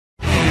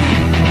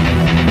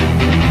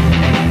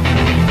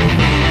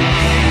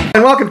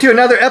welcome to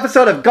another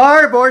episode of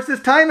Gar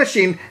Borras' Time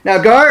Machine. Now,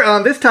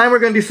 Gar, this time we're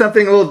going to do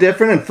something a little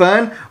different and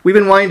fun. We've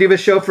been wanting to do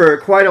this show for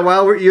quite a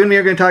while. You and me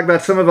are going to talk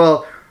about some of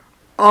our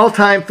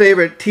all-time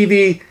favorite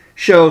TV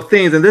show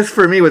themes, and this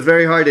for me was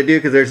very hard to do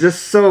because there's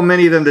just so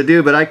many of them to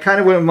do, but I kind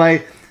of went with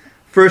my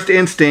first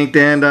instinct.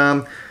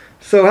 And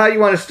so how you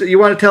want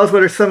to tell us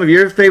what are some of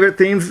your favorite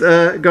themes,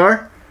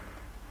 Gar?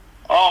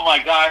 Oh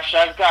my gosh,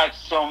 I've got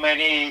so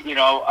many.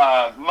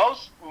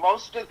 Most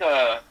of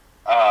the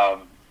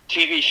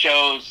TV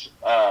shows,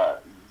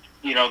 that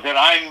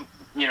I'm,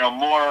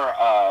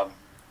 more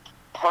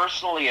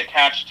personally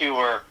attached to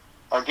are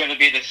going to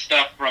be the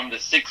stuff from the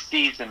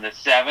 60s and the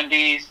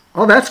 70s.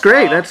 Oh, that's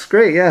great. That's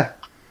great, yeah.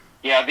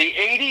 Yeah, the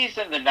 80s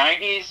and the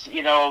 90s,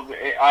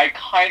 I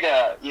kind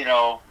of,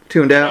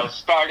 tuned out.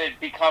 Started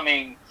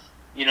becoming,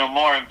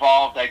 more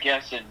involved, I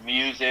guess, in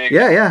music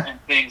and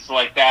things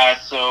like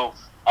that. So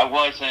I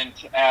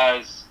wasn't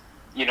as,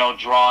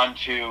 drawn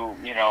to,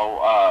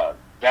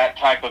 that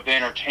type of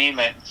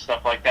entertainment and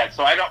stuff like that.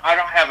 So I don't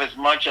have as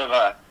much of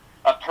a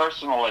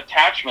personal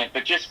attachment,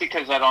 but just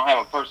because I don't have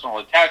a personal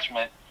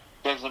attachment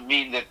doesn't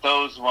mean that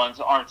those ones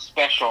aren't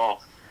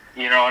special,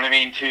 you know what I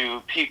mean,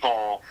 to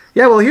people.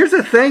 Yeah, well, here's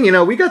the thing,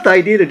 we got the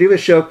idea to do this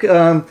show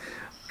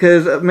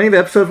because many of the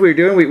episodes we were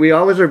doing, we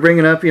always are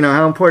bringing up,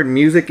 how important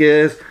music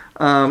is,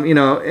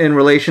 in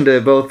relation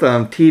to both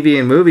TV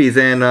and movies.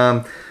 And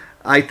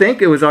I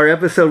think it was our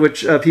episode,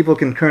 which people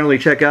can currently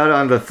check out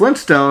on the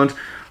Flinstones,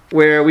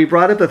 where we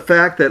brought up the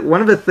fact that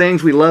one of the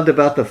things we loved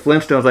about the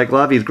Flinstones, like a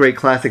lot of these great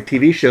classic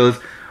TV shows,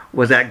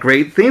 was that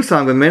great theme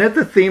song. The minute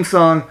the theme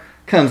song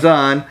comes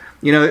on,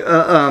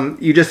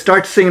 you just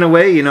start singing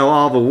away,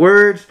 all the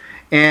words,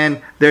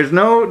 and there's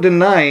no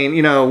denying,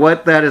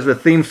 what that is a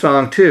theme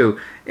song to.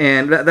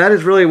 And that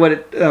is really what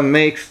it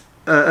makes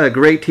a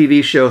great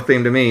TV show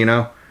theme to me,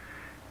 Oh,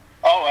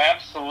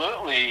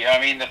 absolutely.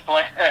 I mean,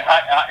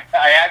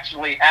 I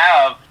actually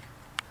have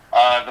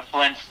the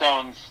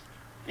Flintstones,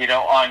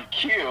 on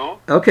cue.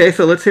 Okay,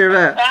 so let's hear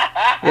that.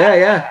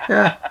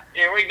 Yeah.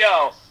 Here we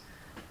go.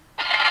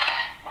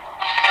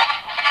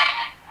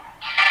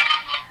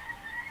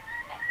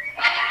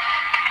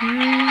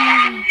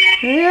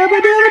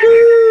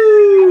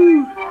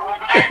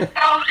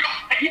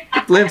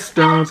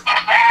 Flintstones.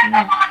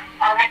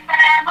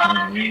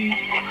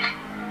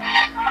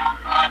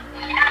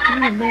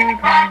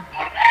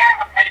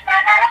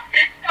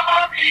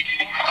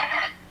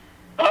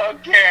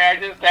 Okay, I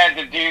just had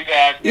to do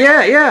that.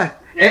 Yeah.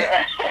 You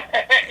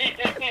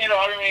know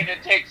what I mean?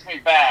 It takes me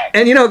back.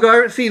 And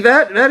Gar, see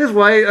that is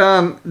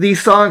why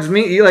these songs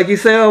mean, like you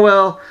say, oh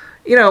well,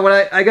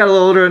 when I got a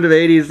little older into the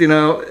 80s,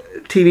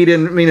 TV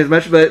didn't mean as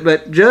much,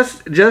 but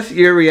just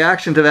your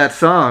reaction to that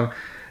song,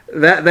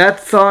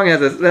 that song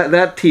has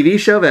that TV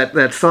show,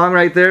 that song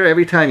right there,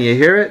 every time you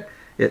hear it,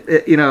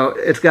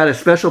 it's got a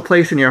special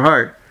place in your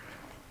heart.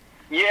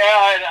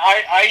 Yeah, and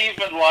I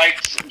even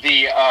liked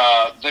the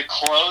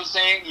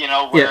closing,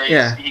 where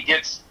he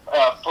gets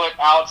put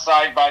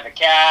outside by the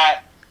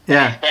cat.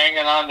 Yeah. He's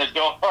banging on the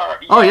door.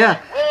 Oh yeah.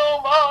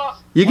 Wilma!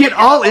 You get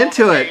all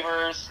into it.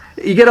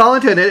 You get all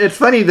into it. It's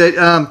funny that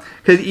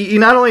because you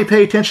not only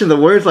pay attention to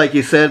the words like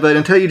you said, but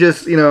until you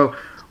just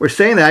were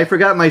saying that, I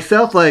forgot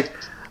myself. Like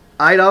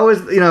I'd always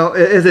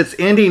as it's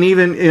ending,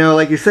 even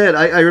like you said,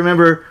 I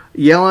remember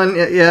yelling,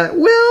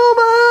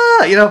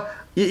 Wilma!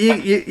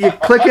 You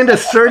click into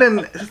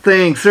certain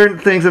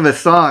things of a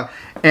song,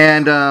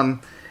 and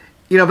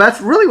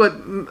that's really what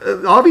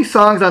all these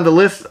songs on the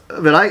list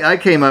that I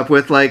came up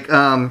with, like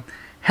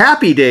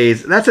Happy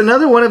Days. That's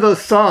another one of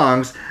those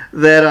songs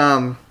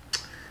that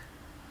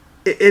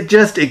it's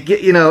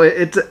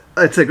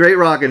a great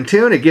rockin'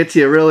 tune. It gets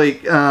you really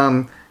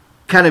kind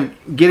of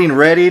getting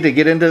ready to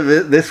get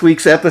into this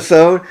week's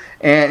episode,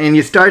 and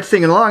you start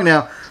singing along.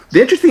 Now,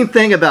 the interesting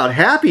thing about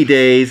Happy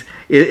Days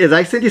is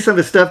I sent you some of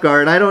the stuff,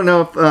 Gar, and I don't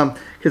know if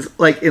because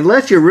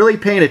unless you're really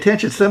paying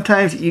attention,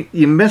 sometimes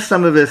you miss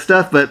some of this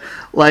stuff. But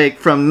like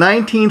from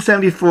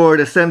 1974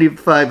 to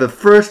 75, the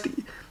first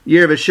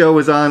year of a show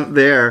was on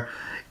there,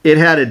 it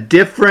had a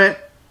different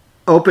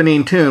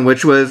opening tune,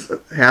 which was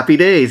Happy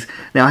Days.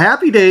 Now,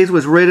 Happy Days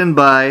was written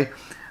by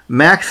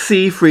Max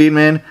C.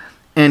 Friedman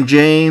and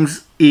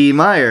James E.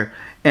 Meyer.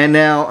 And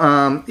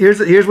now,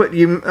 here's what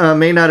you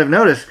may not have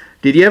noticed.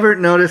 Did you ever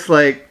notice,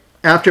 like,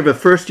 after the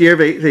first year,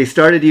 they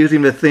started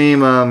using the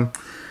theme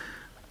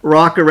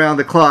Rock Around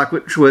the Clock,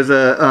 which was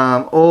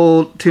a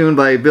old tune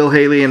by Bill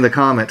Haley and the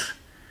Comets?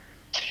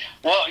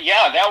 Well,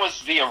 yeah, that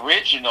was the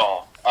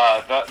original.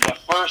 The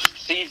first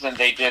season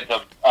they did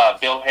the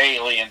Bill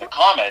Haley and the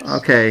Comets.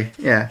 Okay,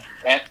 yeah.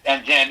 And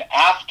then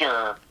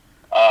after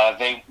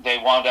they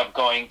wound up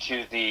going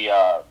to the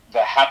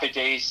Happy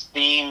Days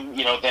theme,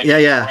 that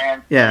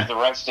ran through the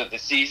rest of the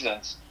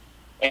seasons.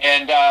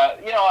 And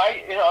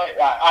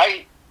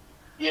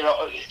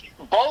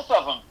both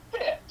of them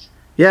fit.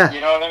 Yeah.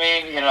 You know what I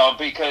mean?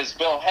 Because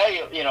Bill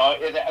Haley,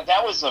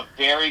 that was a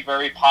very,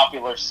 very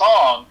popular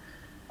song.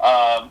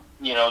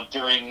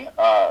 During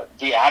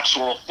the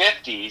actual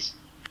 50s.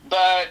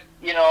 But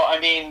you know, I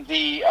mean,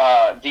 the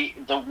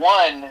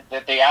one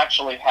that they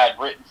actually had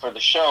written for the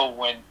show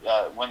when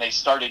they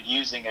started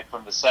using it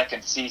from the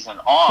second season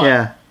on.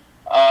 Yeah.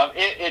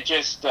 It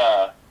just,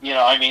 you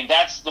know, I mean,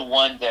 that's the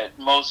one that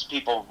most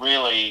people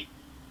really,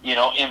 you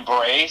know,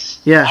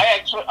 embrace. Yeah.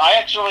 I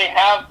actually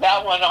have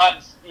that one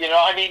on, you know,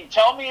 I mean,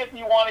 tell me if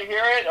you want to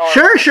hear it. Or,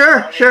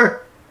 Sure.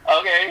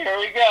 Okay, here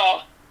we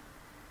go.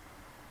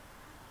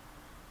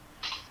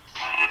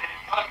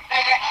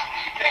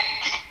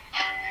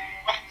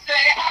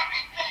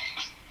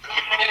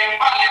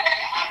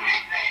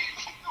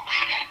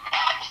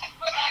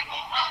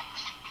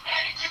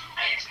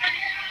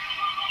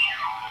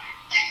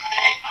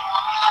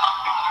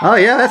 Oh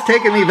yeah, that's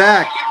taking me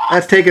back.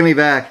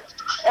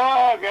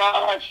 Oh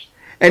gosh.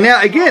 And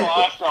now again, so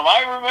awesome.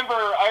 I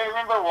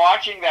remember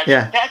watching that.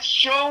 Yeah. That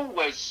show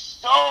was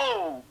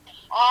so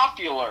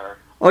popular.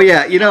 Oh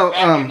yeah, you know,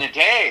 back in the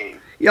day.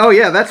 Oh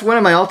yeah, that's one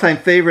of my all-time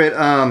favorite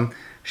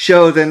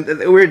shows, and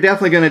we're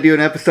definitely going to do an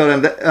episode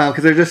on that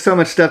because there's just so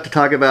much stuff to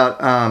talk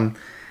about.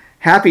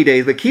 Happy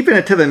Days, but keeping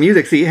it to the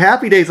music. See,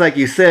 Happy Days, like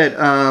you said,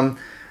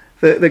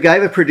 the guy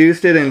that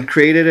produced it and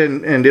created it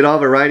and did all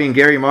the writing,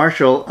 Gary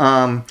Marshall,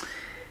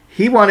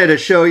 he wanted a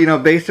show, you know,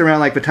 based around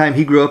like the time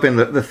he grew up in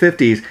the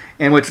 50s.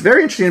 And what's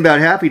very interesting about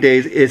Happy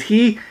Days is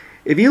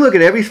if you look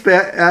at every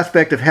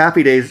aspect of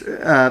Happy Days,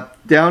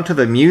 down to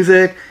the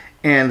music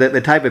and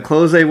the type of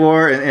clothes they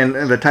wore and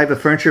the type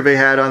of furniture they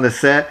had on the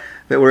set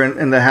that were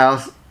in the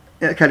house,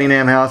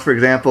 Cunningham House, for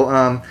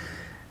example,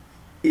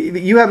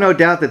 you have no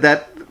doubt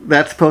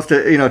that's supposed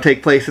to, you know,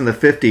 take place in the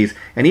 50s.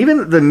 And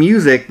even the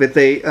music that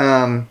they,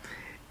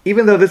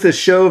 even though this is a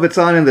show that's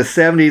on in the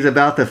 70s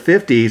about the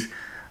 50s,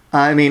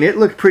 I mean, it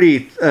looked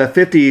pretty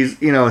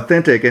 50s, you know,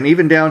 authentic, and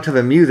even down to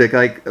the music.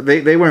 Like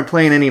they weren't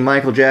playing any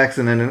Michael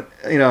Jackson, and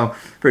you know,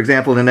 for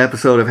example, in an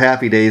episode of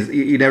Happy Days,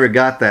 you never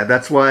got that.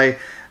 That's why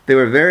they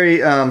were very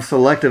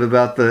selective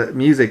about the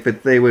music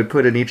that they would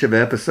put in each of the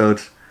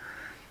episodes.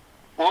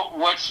 Well,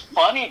 what's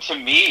funny to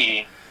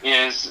me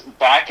is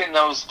back in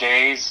those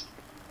days,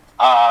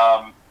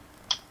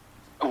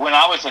 when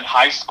I was in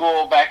high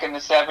school back in the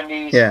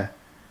 70s, yeah,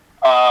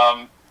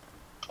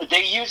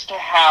 they used to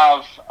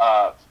have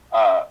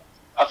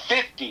a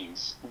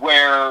 50s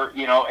where,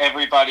 you know,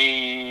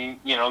 everybody,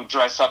 you know,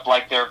 dress up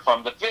like they're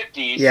from the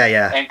 50s,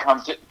 yeah, and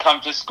come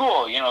to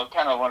school, you know,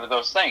 kind of one of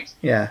those things.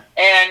 Yeah.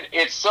 And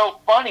it's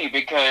so funny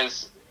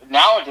because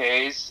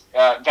nowadays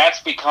that's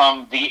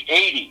become the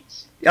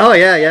 80s. Oh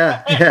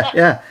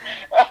yeah.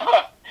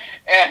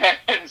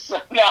 And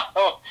so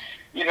now,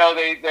 you know,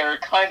 they're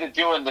kind of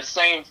doing the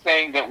same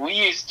thing that we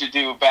used to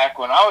do back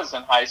when I was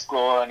in high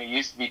school, and it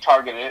used to be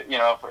targeted, you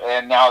know,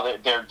 and now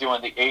they're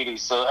doing the 80s.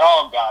 So,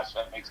 oh gosh,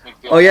 that makes me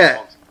feel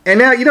old. And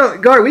now, you know,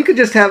 Gar, we could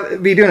just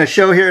be doing a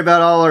show here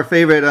about all our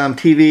favorite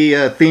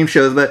TV theme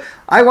shows, but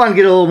I want to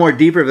get a little more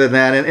deeper than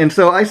that. And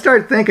so I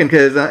started thinking,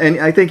 because, and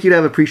I think you'd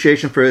have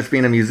appreciation for us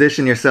being a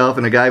musician yourself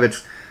and a guy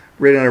that's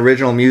written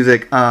original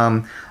music.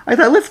 I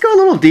thought, let's go a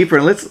little deeper,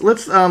 and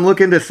let's look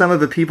into some of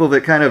the people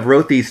that kind of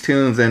wrote these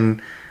tunes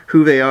and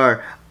who they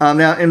are.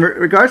 Now, in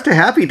regards to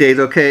Happy Days,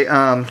 okay,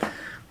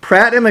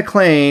 Pratt and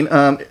McLean,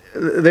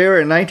 they were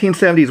a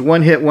 1970s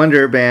one-hit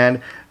wonder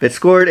band that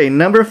scored a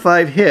number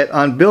 5 hit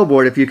on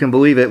Billboard, if you can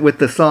believe it, with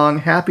the song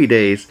Happy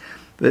Days,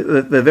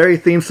 the very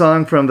theme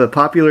song from the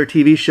popular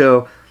TV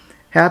show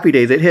Happy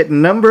Days. It hit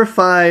number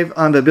 5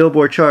 on the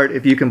Billboard chart,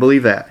 if you can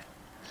believe that.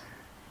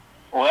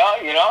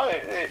 Well, you know,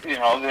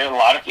 there are a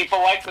lot of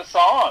people like the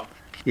song.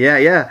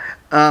 Yeah.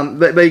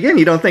 But again,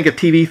 you don't think of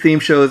TV theme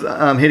shows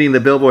hitting the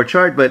Billboard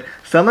chart, but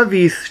some of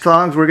these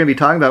songs we're going to be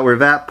talking about were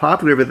that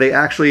popular, but they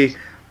actually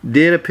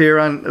did appear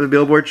on the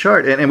Billboard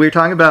chart. And we were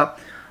talking about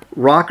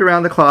Rock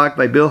Around the Clock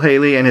by Bill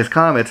Haley and his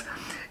Comets.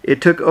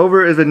 It took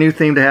over as a new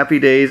theme to Happy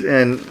Days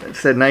in,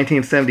 said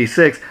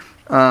 1976.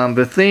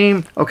 The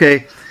theme,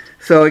 okay,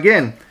 so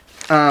again,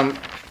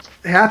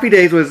 Happy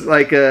Days was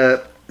like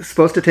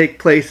supposed to take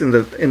place in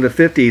the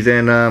 50s,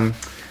 and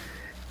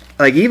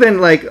like even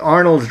like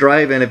Arnold's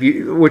Drive-In,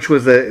 which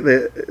was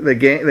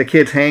the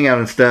kids' hangout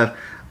and stuff.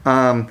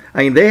 I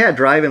mean, they had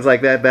drive-ins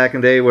like that back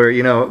in the day, where,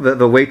 you know,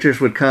 the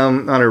waitress would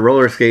come on her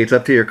roller skates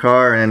up to your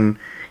car and,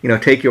 you know,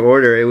 take your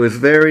order. It was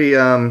very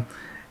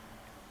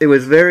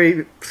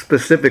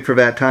specific for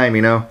that time,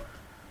 you know.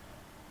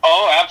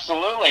 Oh,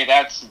 absolutely.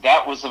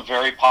 That was a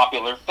very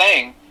popular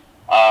thing,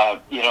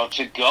 you know,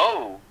 to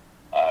go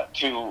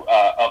to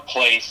a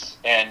place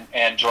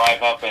and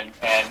drive up and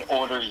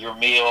order your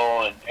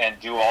meal and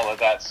do all of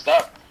that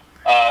stuff.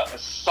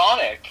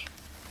 Sonic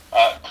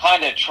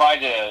kind of tried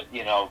to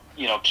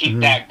keep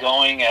that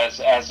going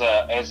as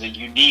a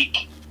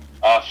unique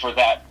for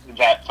that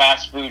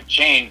fast food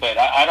chain, but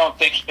I don't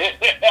think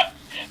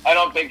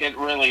it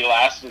really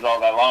lasted all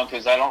that long,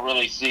 because I don't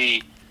really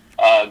see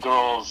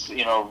girls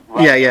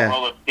riding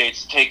roller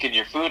skates taking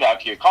your food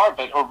out to your car.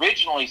 But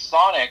originally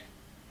Sonic,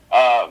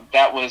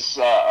 that was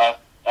a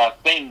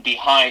thing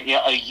behind,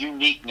 a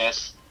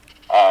uniqueness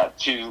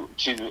to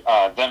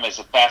them as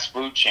a fast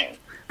food chain.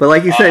 But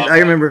like you said, I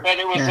remember. But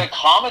it was a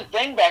common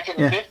thing back in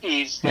the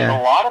 50s that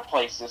a lot of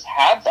places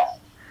had that.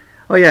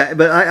 Oh yeah,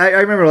 but I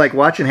remember like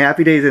watching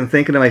Happy Days and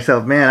thinking to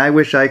myself, man, I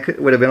wish I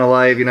would have been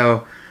alive,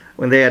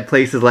 when they had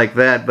places like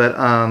that. But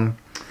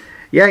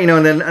yeah,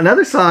 and then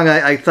another song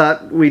I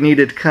thought we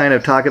needed to kind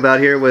of talk about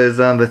here was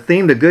the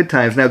theme to Good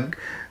Times. Now,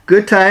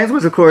 Good Times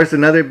was, of course,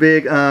 another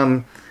big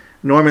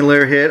Norman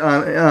Lear hit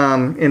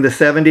in the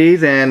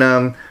 70s, and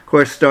of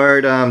course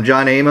starred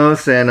John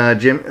Amos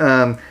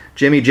and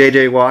Jimmy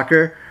J.J.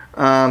 Walker.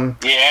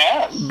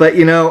 Yes. But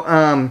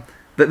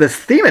the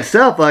theme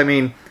itself, I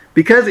mean,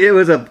 because it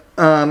was a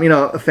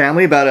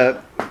family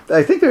about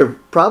I think they're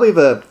probably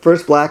the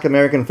first Black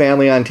American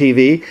family on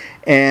TV,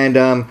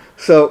 and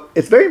so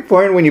it's very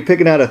important when you're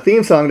picking out a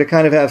theme song to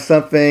kind of have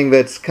something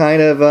that's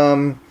kind of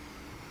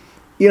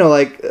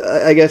like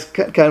I guess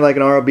kind of like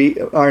an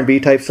R&B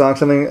type song,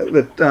 something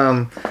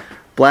that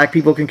Black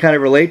people can kind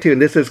of relate to.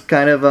 And this is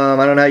kind of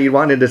I don't know how you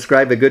want to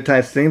describe the Good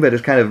Times theme, but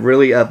it's kind of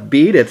really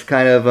upbeat. It's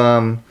kind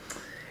of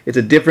it's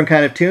a different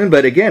kind of tune,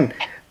 but again,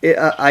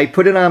 I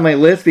put it on my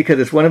list because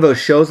it's one of those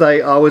shows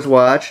I always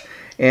watch.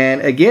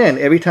 And again,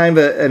 every time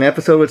an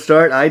episode would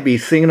start, I'd be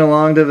singing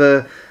along to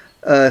the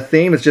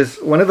theme. It's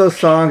just one of those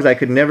songs I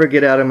could never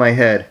get out of my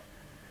head.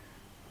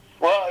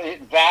 Well,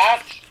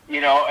 that,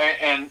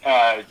 and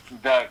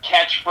the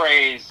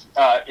catchphrase,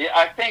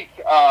 I think...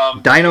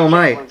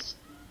 Dynamite. Was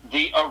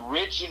the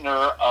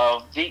originator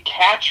of the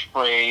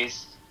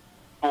catchphrase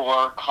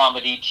for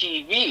comedy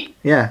TV.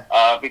 Yeah.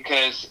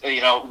 Because,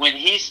 when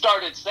he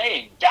started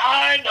saying,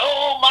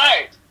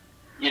 Dynamite,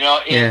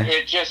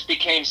 it just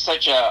became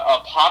such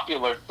a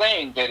popular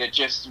thing that it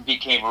just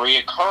became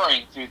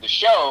reoccurring through the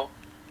show.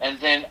 And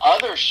then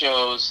other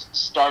shows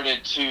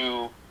started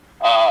to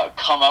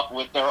come up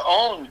with their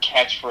own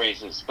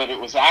catchphrases. But it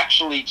was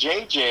actually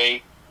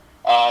JJ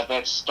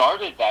that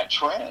started that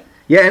trend.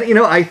 Yeah, and,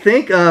 I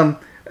think...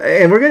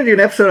 and we're going to do an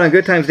episode on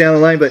Good Times down the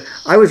line, but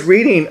I was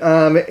reading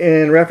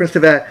in reference to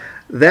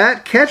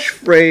that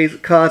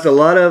catchphrase caused a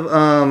lot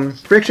of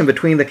friction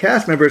between the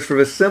cast members for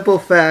the simple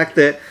fact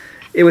that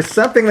it was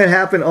something that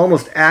happened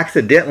almost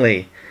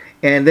accidentally.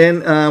 And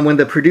then when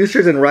the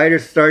producers and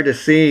writers started to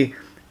see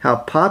how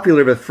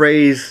popular the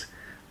phrase,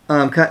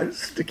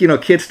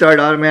 kids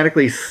started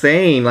automatically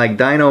saying, like,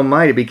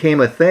 dynamite, it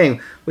became a thing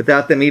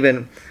without them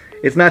even,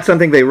 it's not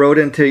something they wrote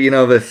into,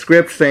 the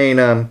script saying,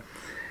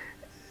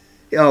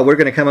 we're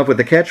going to come up with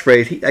the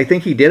catchphrase. I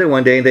think he did it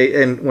one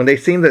day, and when they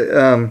seen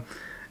the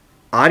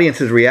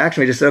audience's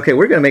reaction, they just said, okay,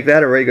 we're going to make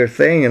that a regular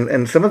thing.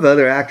 And some of the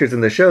other actors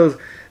in the shows,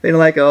 they're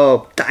like,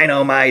 oh,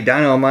 dynamite,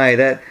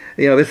 that,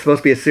 this is supposed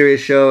to be a serious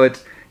show.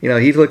 It's,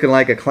 he's looking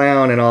like a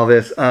clown and all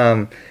this.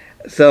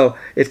 So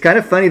it's kind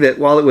of funny that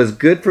while it was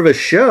good for the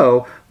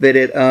show, that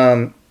it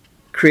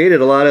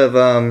created a lot of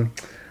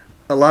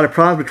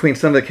problems between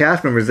some of the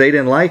cast members. They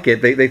didn't like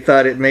it. They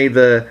thought it made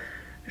the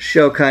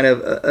show kind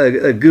of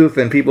a goof,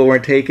 and people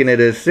weren't taking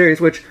it as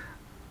serious, which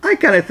I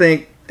kind of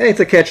think, hey,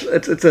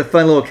 it's a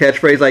fun little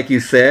catchphrase, like you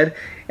said.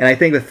 And I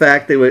think the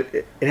fact that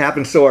it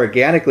happened so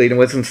organically and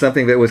wasn't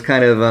something that was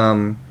kind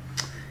of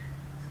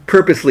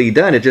purposely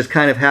done, it just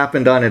kind of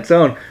happened on its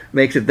own,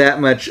 makes it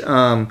that much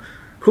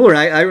cooler. And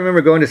I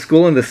remember going to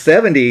school in the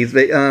 70s,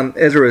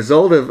 as a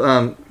result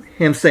of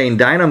him saying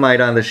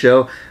dynamite on the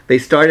show, they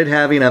started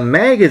having a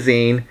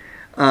magazine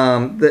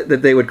that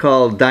they would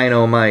call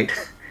Dynamite.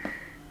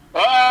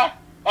 Well,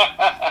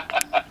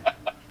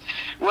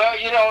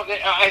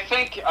 I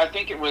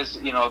think it was,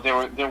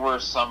 there were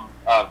some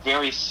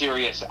very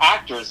serious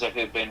actors that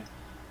had been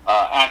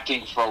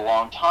acting for a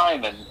long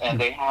time, and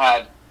they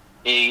had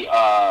a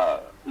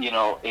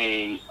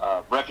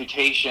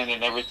reputation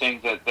and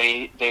everything that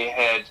they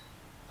had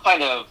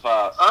kind of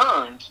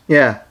earned.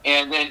 Yeah.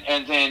 And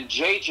then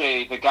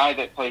JJ, the guy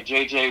that played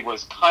JJ,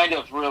 was kind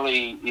of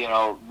really,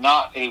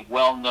 not a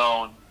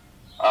well-known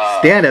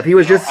stand-up. He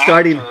was just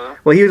starting.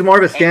 Well, he was more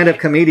of a stand-up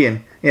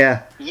comedian.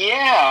 Yeah.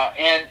 Yeah,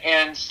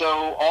 and so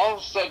all of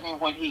a sudden,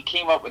 when he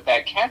came up with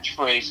that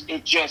catchphrase,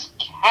 it just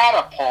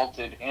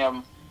catapulted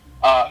him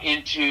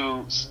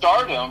into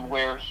stardom,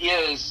 where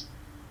his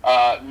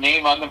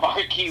name on the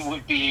marquee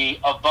would be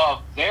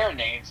above their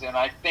names, and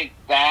I think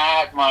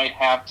that might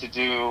have to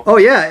do... Oh,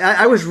 yeah,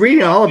 I was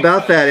reading all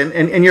about that,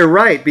 and you're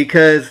right,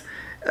 because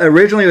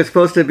originally it was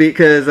supposed to be,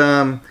 because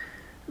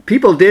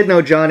people did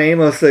know John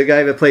Amos, the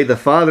guy that played the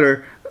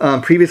father,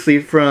 previously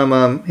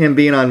from him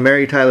being on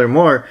Mary Tyler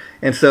Moore,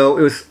 and so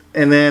it was,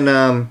 and then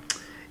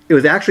it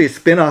was actually a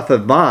spin-off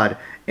of Maude,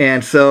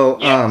 and so,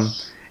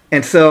 yes.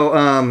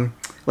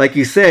 Like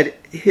you said,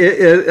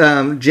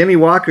 Jimmy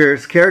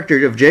Walker's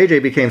character of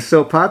JJ became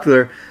so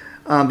popular,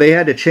 they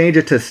had to change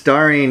it to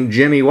starring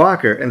Jimmy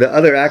Walker, and the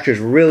other actors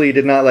really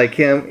did not like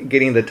him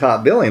getting the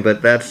top billing,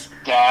 but that's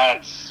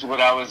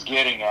what I was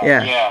getting at.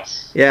 Yeah.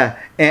 Yes. Yeah,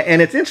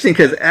 and it's interesting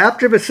because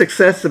after the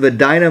success of the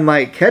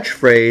Dynamite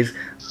catchphrase,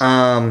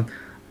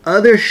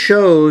 other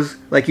shows,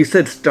 like you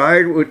said,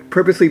 would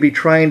purposely be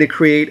trying to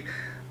create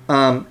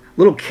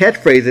little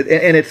catchphrases,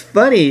 and it's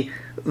funny,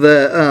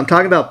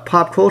 talking about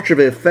pop culture,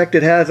 the effect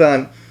it has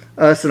on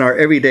us in our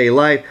everyday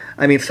life.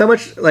 I mean, so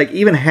much, like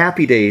even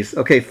Happy Days.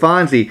 Okay,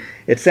 Fonzie.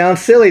 It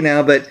sounds silly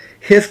now, but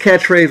his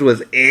catchphrase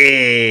was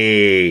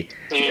 "Hey."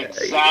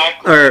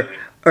 Exactly.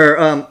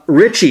 Or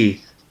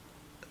Richie,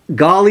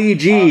 golly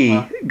gee,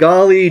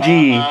 golly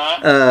gee.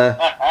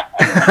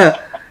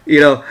 You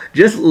know,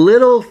 just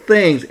little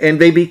things, and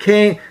they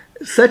became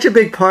such a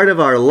big part of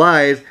our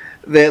lives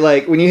that,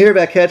 like, when you hear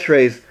that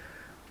catchphrase,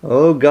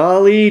 "Oh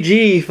golly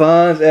gee,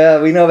 Fonz,"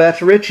 we know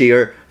that's Richie.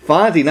 Or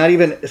Fonzie,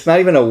 it's not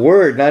even a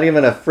word, not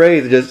even a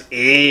phrase, just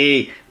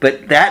 "Hey."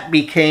 But that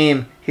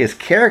became his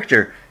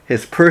character,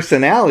 his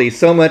personality,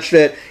 so much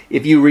that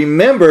if you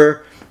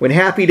remember when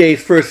Happy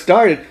Days first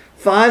started,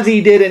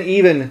 Fonzie didn't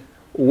even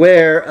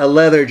wear a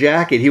leather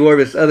jacket. He wore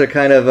this other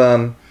kind of,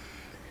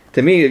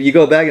 to me, if you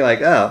go back, you're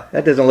like, oh,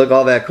 that doesn't look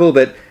all that cool.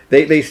 But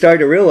they started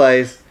to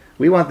realize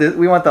we want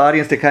the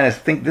audience to kind of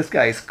think this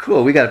guy's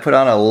cool. We got to put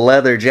on a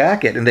leather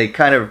jacket, and they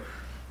kind of,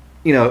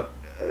 you know,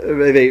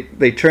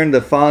 they turned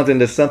the Fonz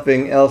into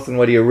something else than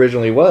what he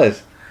originally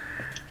was.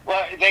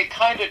 Well, they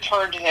kind of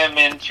turned him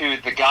into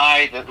the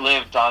guy that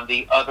lived on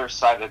the other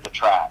side of the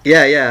track.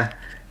 Yeah, yeah.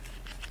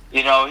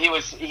 You know,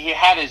 he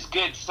had his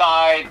good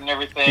side and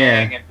everything, Yeah.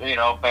 and you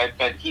know, but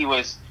he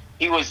was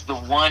the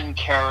one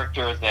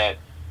character that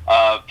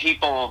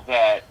people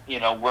that, you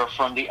know, were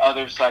from the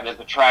other side of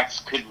the tracks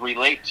could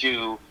relate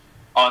to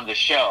on the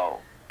show.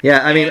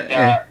 Yeah, I mean,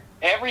 and,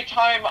 every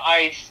time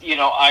I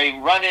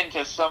run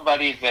into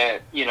somebody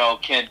that, you know,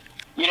 can,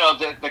 you know,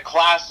 the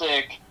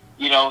classic,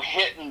 you know,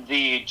 hitting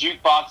the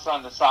jukebox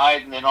on the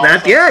side and then all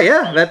that's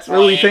that's what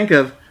we think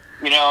of.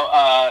 You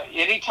know,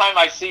 anytime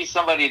I see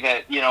somebody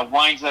that, you know,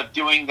 winds up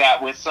doing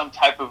that with some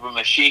type of a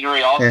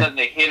machinery, all of a sudden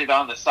they hit it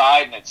on the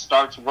side and it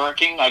starts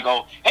working, I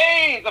go,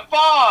 hey, the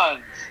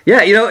Fonz!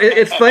 Yeah, you know,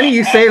 it's funny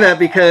you say that,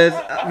 because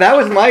that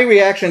was my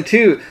reaction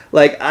too.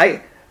 Like,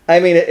 I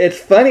mean, it's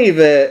funny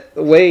the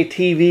way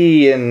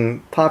TV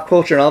and pop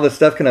culture and all this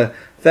stuff can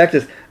affect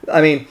us.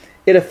 I mean,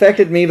 it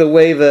affected me the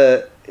way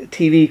the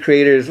TV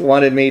creators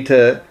wanted me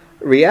to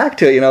react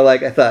to it. You know,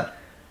 like, I thought,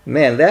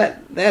 man,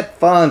 that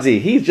Fonzie,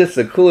 he's just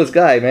the coolest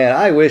guy, man.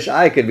 I wish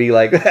I could be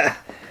like that.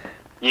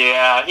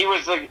 Yeah, he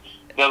was the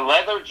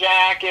leather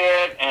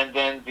jacket and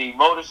then the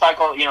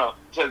motorcycle. You know,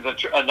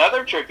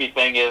 another trippy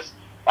thing is,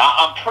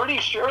 I'm pretty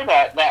sure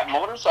that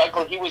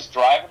motorcycle he was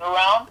driving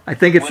around, I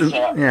think it's was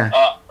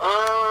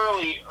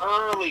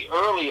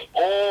early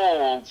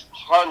old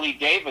Harley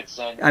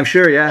Davidson. I'm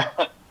sure, yeah.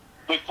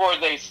 Before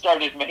they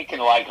started making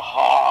like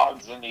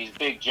hogs and these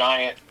big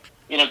giant,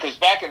 you know, because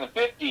back in the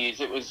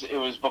 50s, it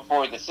was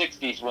before the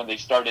 60s when they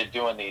started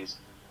doing these,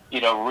 you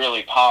know,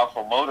 really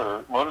powerful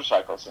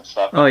motorcycles and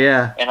stuff. Oh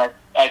yeah. And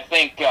I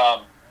think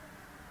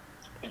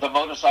the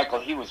motorcycle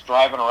he was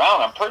driving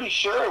around, I'm pretty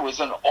sure it was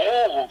an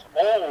old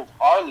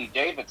Harley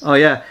Davidson. Oh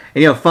yeah,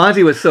 and you know,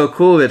 Fonzie was so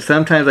cool that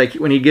sometimes, like,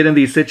 when he'd get in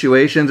these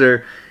situations,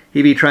 or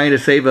he'd be trying to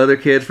save other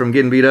kids from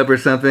getting beat up or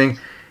something,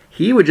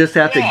 he would just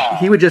have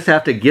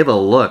to give a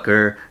look,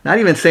 or not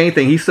even say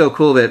anything. He's so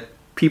cool that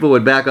people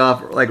would back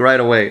off like right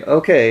away.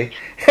 Okay.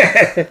 He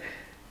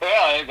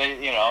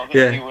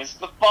was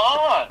the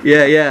Fonz.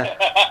 Yeah.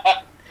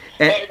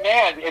 But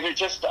man, it's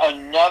just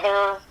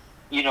another,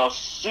 you know,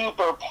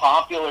 super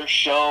popular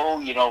show,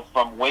 you know,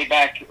 from way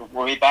back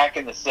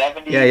in the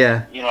 70s.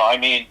 Yeah. You know, I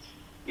mean,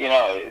 you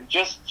know,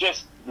 just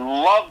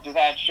loved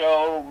that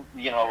show,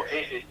 you know,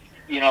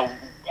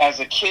 as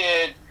a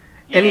kid.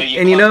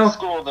 You come to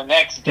school the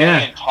next day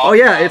and talk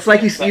about it's like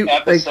the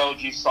episode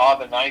you saw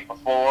the night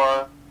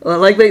before.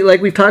 Like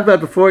we've talked about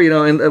before, you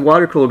know, in the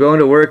water cooler, going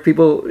to work,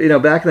 people, you know,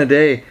 back in the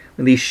day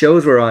when these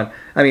shows were on.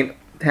 I mean,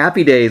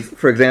 Happy Days,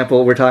 for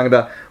example, we're talking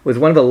about, was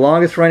one of the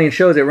longest running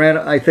shows. It ran,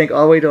 I think,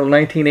 all the way till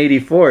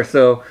 1984.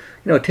 So,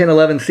 you know, 10,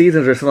 11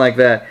 seasons or something like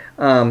that.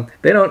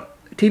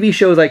 TV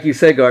shows, like you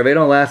said, Gar, they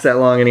don't last that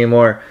long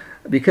anymore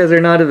because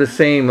they're not of the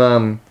same,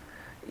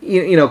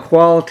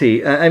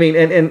 quality. I mean,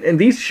 and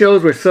these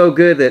shows were so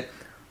good that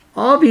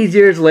all these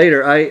years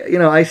later,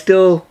 I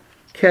still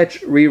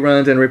catch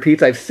reruns and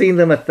repeats. I've seen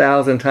them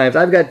 1,000 times.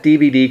 I've got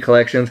DVD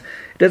collections.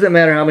 It doesn't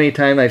matter how many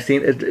times I've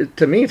seen it.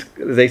 To me, it's,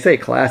 as they say,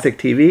 classic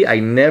TV. I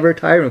never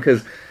tire them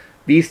because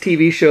these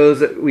TV shows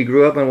that we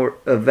grew up on were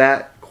of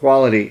that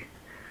quality.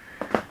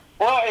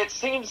 Well, it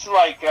seems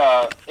like,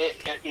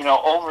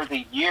 over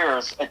the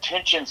years,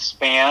 attention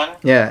span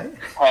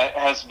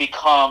has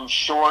become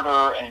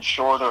shorter and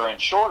shorter and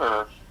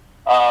shorter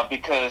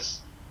because,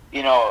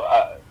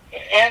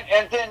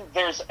 and then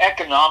there's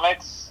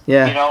economics.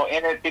 Yeah.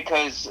 In it,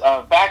 because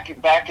back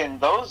in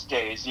those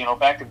days,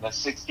 back in the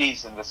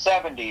 60s and the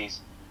 70s,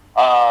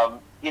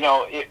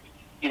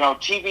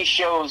 TV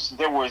shows,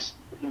 there was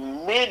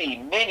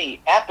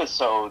many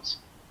episodes.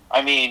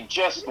 I mean,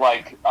 just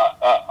like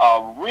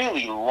a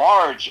really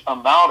large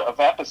amount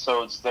of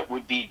episodes that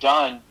would be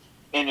done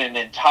in an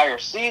entire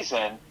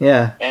season.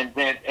 Yeah. And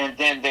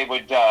then they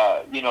would, do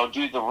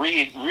the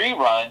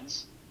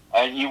reruns.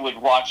 You would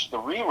watch the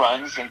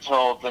reruns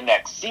until the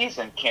next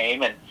season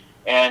came,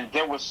 and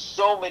there was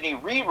so many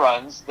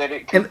reruns that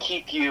it could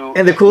keep you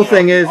and the cool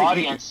thing is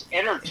audience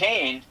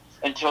entertained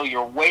until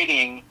you're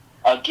waiting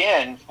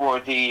again for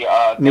the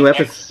New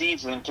next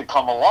season to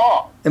come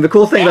along. And the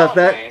cool thing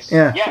nowadays,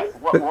 about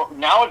that,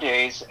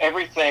 nowadays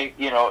everything,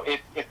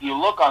 if you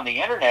look on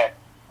the internet,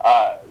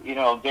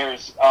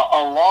 there's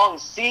a long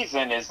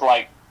season is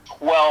like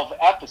 12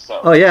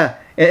 episodes. Oh yeah,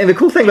 and the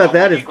cool thing about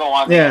that is, you go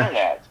on the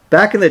internet.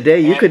 Back in the day,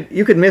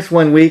 you could miss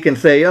 1 week and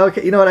say,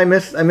 okay, you know what, I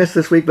missed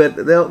this week, but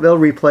they'll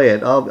replay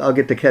it. I'll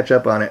get to catch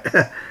up on it.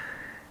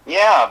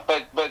 Yeah,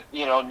 but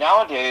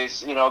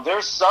nowadays,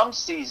 there's some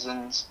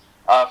seasons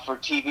for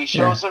TV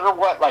shows that are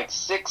like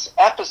 6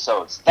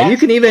 episodes. That's and you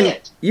can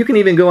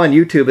even go on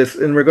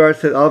YouTube in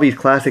regards to all these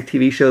classic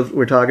TV shows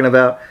we're talking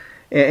about,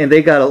 and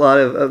they got a lot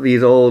of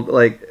these old,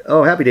 like,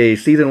 Happy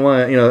Days season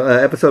 1,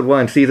 episode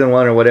 1, season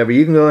 1 or whatever.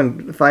 You can go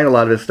and find a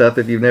lot of this stuff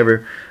if you've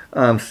never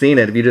seen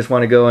it. If you just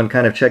want to go and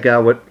kind of check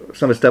out what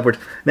some of the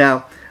stuff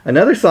now.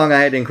 Another song I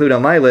had to include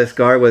on my list,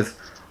 Gar, was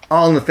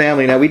All in the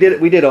Family. Now we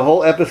did a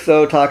whole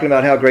episode talking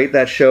about how great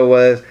that show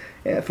was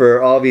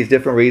for all these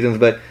different reasons,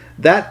 but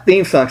that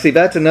theme song, see,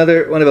 that's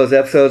another one of those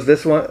episodes.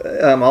 This one,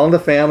 All in the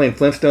Family and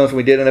Flinstones, when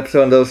we did an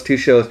episode on those two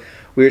shows,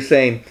 we were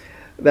saying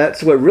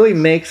that's what really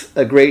makes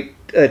a great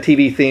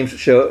TV theme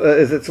show.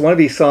 Is it's one of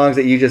these songs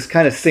that you just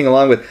kind of sing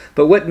along with.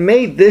 But what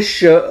made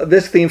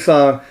this theme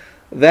song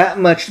that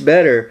much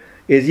better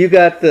is you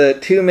got the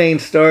two main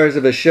stars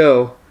of a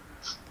show.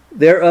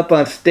 They're up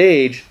on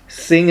stage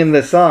singing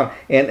the song,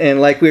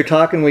 and like we were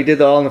talking, we did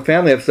the All in the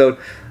Family episode.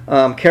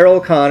 Carol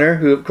O'Connor,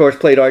 who of course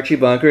played Archie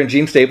Bunker, and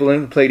Gene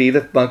Stapleton played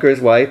Edith Bunker, his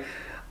wife.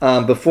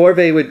 Before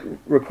they would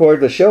record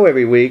the show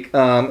every week,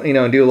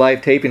 and do a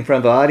live tape in front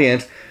of the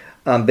audience,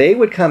 they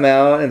would come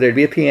out and there'd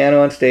be a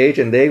piano on stage,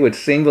 and they would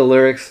sing the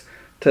lyrics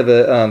to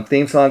the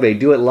theme song. They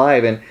do it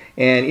live,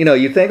 and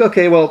you think,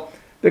 okay, well,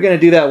 they're going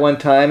to do that one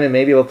time, and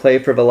maybe they'll play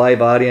for the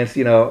live audience,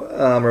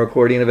 a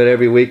recording of it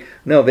every week.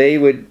 No, they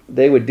would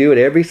do it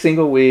every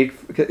single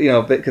week,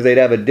 because they'd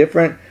have a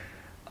different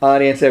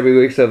audience every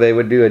week, so they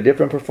would do a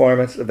different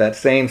performance of that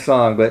same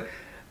song. But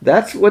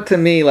that's what, to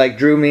me, like,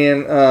 drew me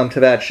in to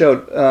that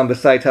show,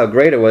 besides how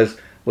great it was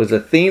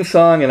the theme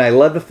song, and I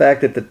love the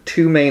fact that the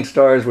two main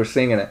stars were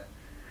singing it.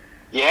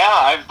 Yeah,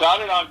 I've got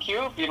it on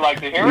cue if you'd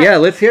like to hear it. Yeah,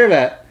 let's hear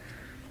that.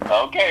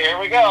 Okay, here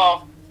we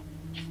go.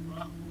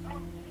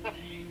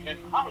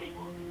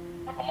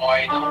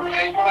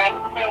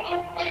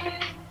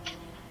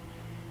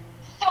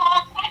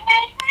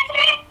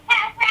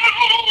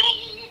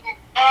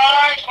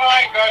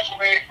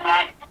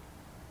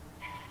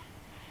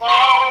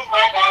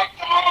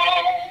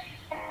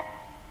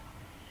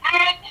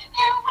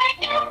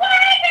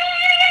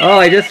 Oh,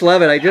 I just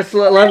love it. I just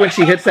love when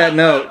she hits that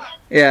note.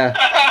 Yeah.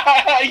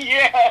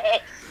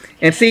 Yes.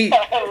 And see,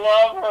 I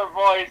love her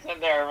voice in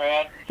there,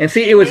 man. And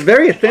see, it was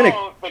very authentic.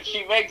 But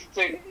she makes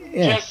it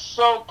just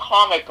so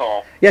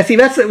comical. Yeah, see,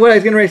 that's what I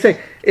was going to say.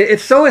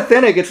 It's so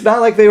authentic. It's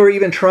not like they were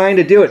even trying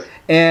to do it.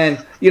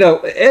 And,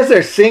 as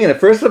they're singing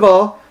it, first of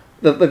all,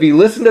 if you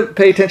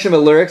pay attention to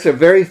the lyrics, they're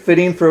very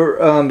fitting for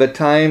the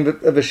time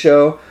of the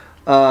show.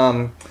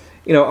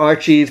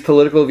 Archie's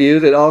political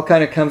views, it all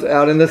kind of comes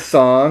out in the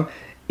song.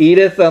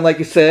 Edith, like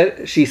you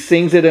said, she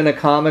sings it in a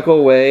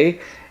comical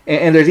way.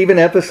 And there's even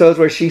episodes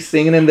where she's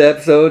singing in the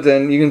episodes,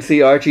 and you can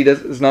see Archie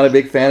is not a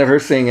big fan of her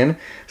singing.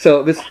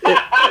 So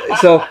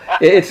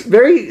it's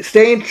very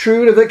staying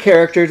true to the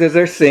characters as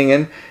they're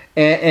singing,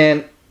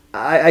 and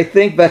I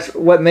think that's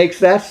what makes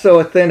that so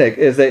authentic.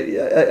 Is that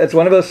it's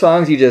one of those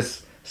songs you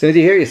just, as soon as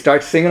you hear it, you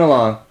start singing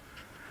along.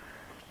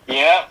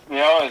 Yeah,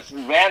 that's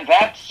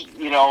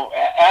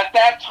at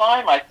that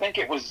time I think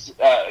it was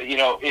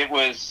it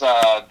was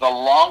the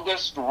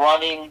longest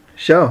running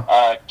show,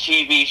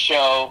 TV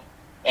show.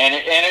 And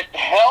it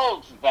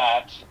held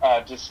that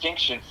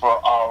distinction for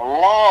a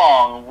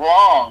long,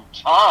 long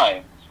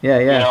time.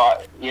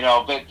 Yeah.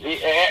 But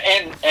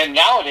and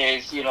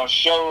nowadays,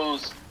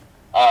 shows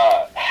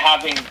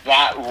having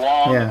that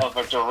long of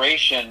a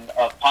duration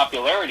of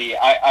popularity,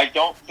 I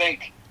don't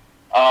think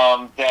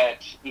I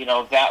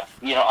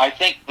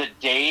think the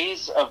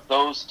days of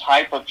those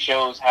type of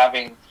shows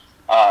having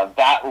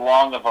that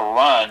long of a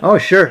run. Oh,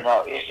 sure.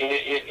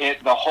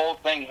 The whole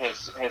thing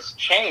has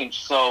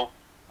changed. So.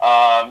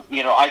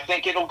 I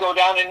think it'll go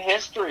down in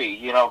history,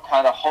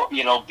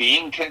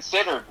 being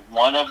considered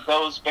one of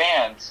those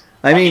bands.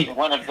 I mean,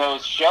 one of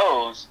those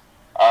shows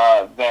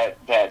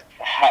that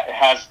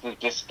has the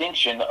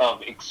distinction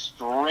of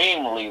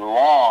extremely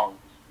long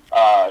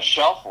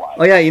shelf life.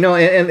 Oh, yeah,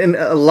 and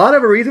a lot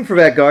of a reason for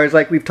that, Gar, is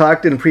like we've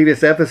talked in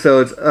previous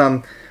episodes,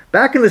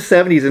 back in the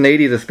 70s and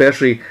 80s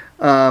especially,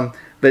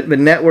 the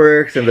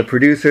networks and the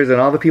producers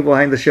and all the people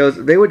behind the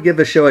shows, they would give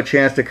the show a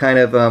chance to kind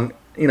of,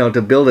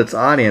 to build its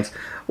audience.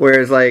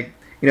 Whereas, like,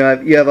 you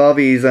have all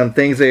these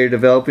things that you're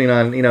developing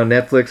on,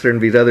 Netflix or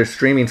these other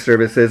streaming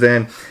services,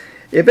 and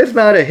if it's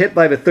not a hit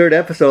by the third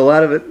episode, a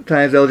lot of the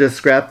times they'll just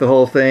scrap the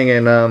whole thing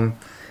and,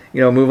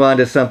 move on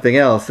to something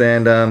else,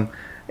 and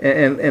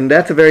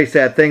that's a very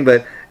sad thing.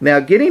 But now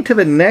getting to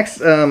the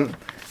next, and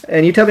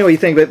you tell me what you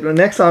think, but the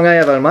next song I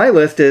have on my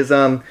list is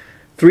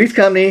Three's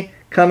Company,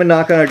 Come and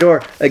Knock on Our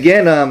Door.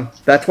 Again,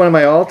 that's one of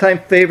my all-time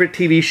favorite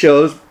TV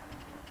shows.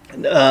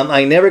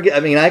 I never get. I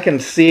mean, I can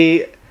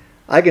see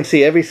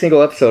every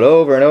single episode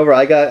over and over.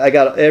 I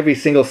got every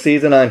single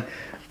season on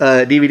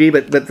DVD.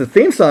 But the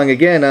theme song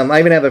again. I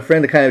even have a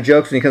friend that kind of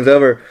jokes when he comes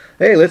over.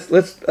 Hey,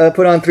 let's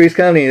put on Three's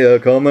Company.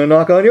 Come and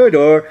knock on your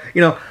door.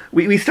 You know,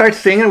 we start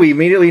singing. We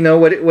immediately know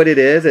what it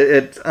is.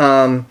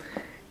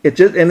 It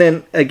just, and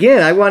then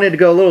again, I wanted to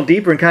go a little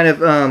deeper and kind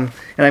of, and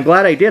I'm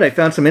glad I did. I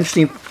found some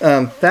interesting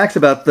facts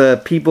about the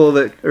people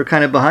that are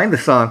kind of behind the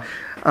song.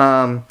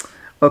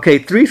 Okay,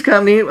 Three's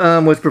Company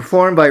was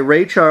performed by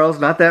Ray Charles,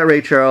 not that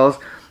Ray Charles,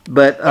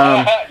 but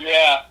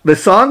yeah. The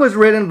song was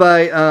written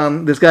by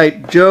this guy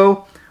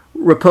Joe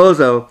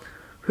Raposo,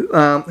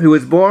 who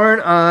was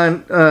born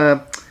on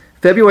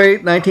February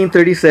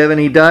 1937.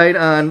 He died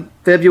on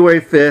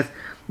February 5th,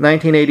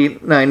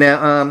 1989.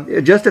 Now,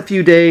 just a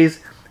few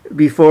days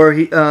before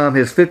his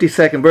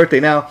 52nd birthday.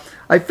 Now,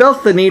 I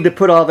felt the need to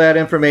put all that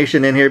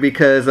information in here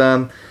because,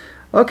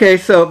 okay,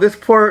 so this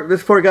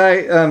poor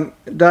guy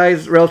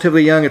dies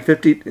relatively young at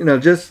 50,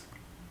 just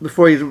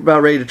before he's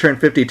about ready to turn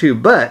 52.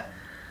 But,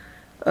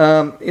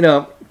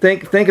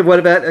 think of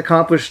what that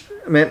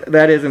accomplishment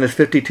that is in his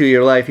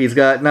 52-year life. He's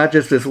got not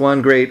just this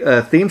one great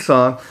theme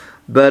song,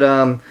 but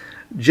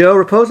Joe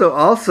Raposo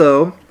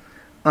also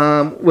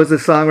was a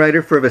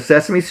songwriter for the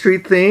Sesame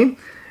Street theme,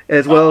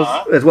 as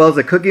well as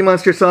the Cookie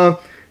Monster song,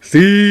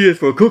 C is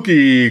for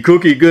cookie,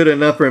 cookie good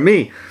enough for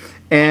me.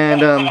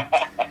 And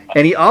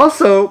and he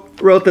also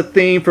wrote the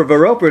theme for the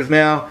Ropers.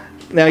 Now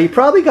he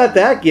probably got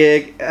that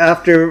gig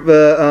after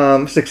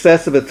the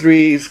success of the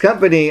Three's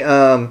Company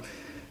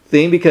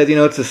theme, because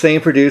it's the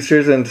same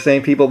producers and the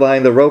same people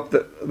behind the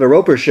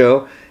Roper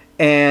show.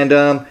 And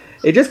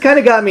it just kind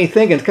of got me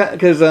thinking,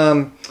 because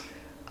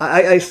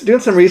I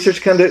doing some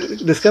research, come to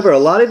discover a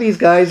lot of these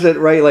guys that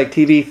write like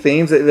TV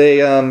themes,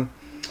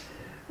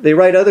 they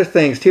write other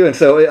things too. And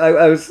so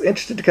I was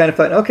interested to kind of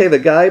find, okay, the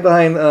guy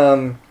behind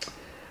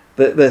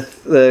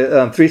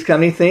the Three's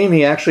Company theme,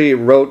 he actually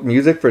wrote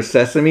music for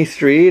Sesame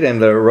Street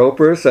and the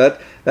Ropers. So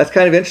that's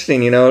kind of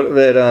interesting,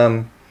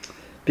 that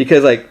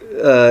because like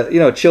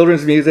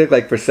children's music,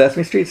 like for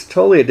Sesame Street, it's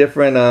totally a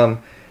different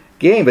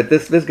game. But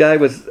this guy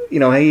was,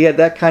 he had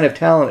that kind of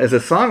talent as a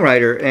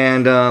songwriter.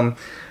 And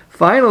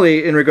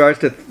finally, in regards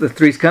to the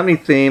Three's Company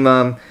theme,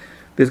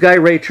 this guy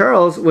Ray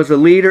Charles was the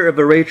leader of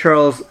the Ray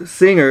Charles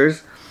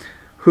Singers,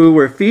 who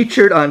were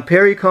featured on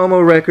Perry Como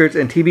records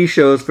and TV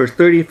shows for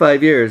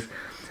 35 years.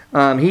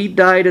 He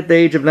died at the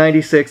age of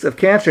 96 of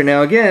cancer.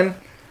 Now again,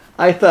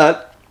 I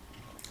thought,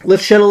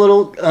 let's shed a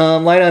little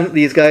light on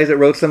these guys that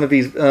wrote some of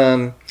these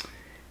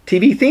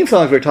TV theme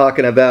songs we're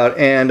talking about.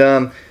 And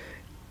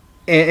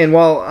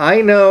while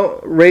I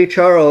know Ray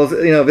Charles,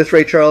 this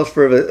Ray Charles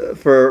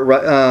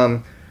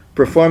for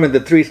performing the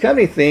Three's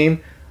Company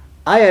theme,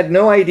 I had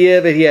no idea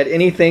that he had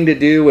anything to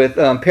do with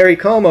Perry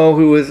Como,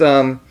 who was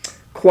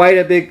quite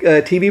a big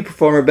TV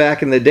performer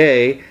back in the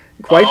day.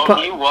 He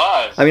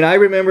was. I mean, I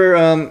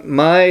remember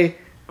my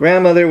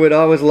grandmother would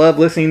always love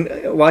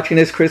watching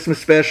his Christmas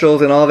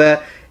specials and all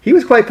that. He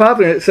was quite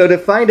popular. So to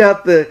find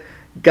out the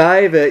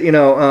guy that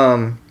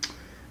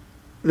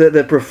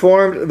that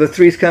performed the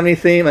Three's Company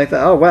theme, I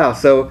thought, oh wow,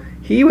 so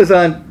he was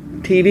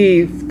on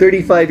TV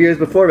 35 years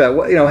before that.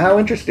 How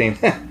interesting.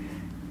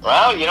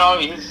 Well,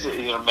 he's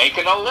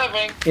making a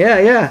living.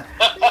 Yeah.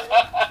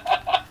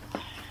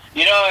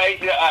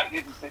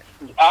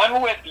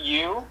 I'm with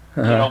you.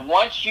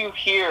 Once you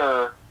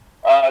hear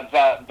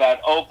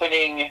that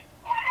opening.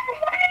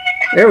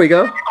 There we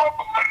go.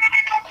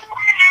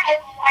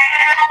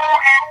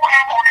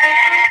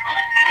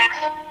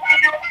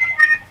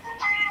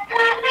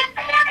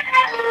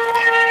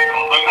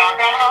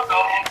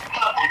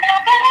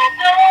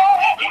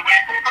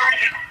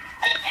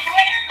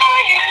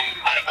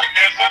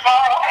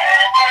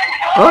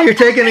 Oh, you're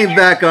taking me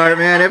back, Art,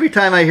 man. Every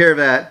time I hear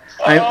that.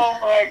 Oh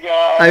my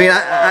God. I mean,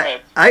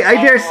 I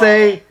dare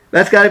say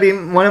that's got to be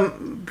one of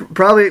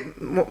probably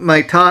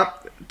my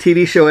top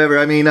TV show ever.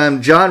 I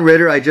mean, John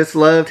Ritter, I just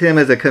loved him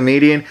as a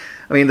comedian.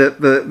 I mean,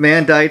 the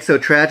man died so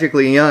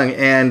tragically young,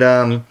 and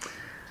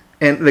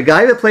the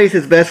guy that plays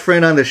his best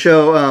friend on the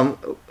show,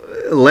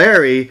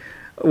 Larry,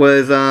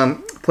 was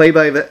played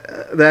by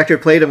the actor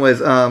who played him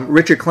was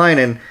Richard Klein,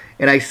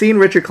 and I seen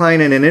Richard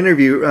Klein in an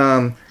interview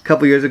a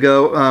couple years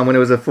ago when it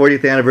was the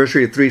 40th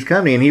anniversary of Three's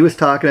Company, and he was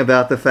talking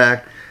about the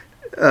fact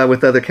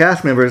with other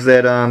cast members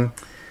that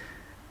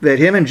that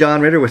him and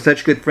John Ritter were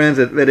such good friends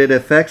that it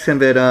affects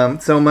him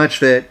so much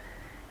that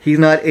he's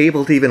not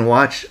able to even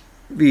watch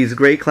these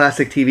great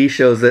classic TV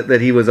shows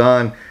that he was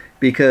on,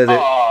 because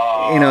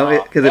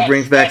it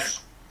brings back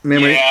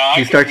memories. Yeah,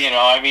 he starts.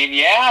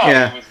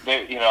 Yeah. It was,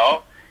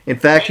 In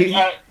fact,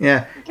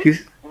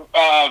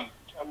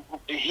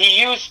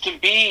 he used to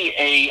be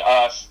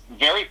a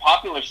very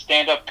popular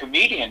stand-up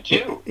comedian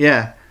too.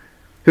 Yeah.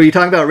 Who are you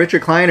talking about,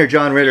 Richard Klein or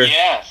John Ritter?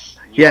 Yes.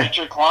 Yeah.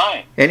 Richard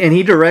Klein. And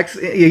he directs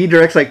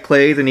like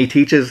plays, and he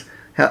teaches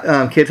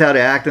kids how to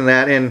act and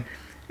that, and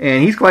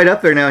he's quite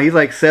up there now. He's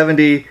like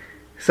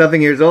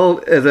 70-something years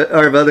old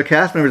of other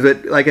cast members.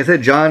 But like I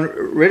said, John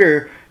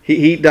Ritter,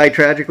 he died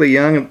tragically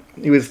young.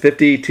 He was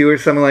 52 or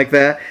something like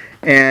that.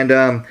 And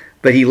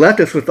but he left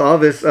us with all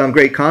this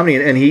great comedy,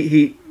 and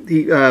he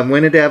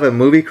went in to have a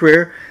movie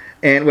career.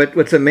 And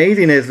what's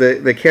amazing is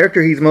the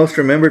character he's most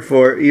remembered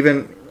for,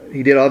 even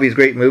he did all these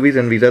great movies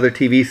and these other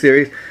TV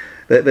series.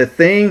 The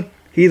thing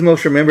he's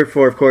most remembered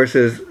for, of course,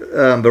 is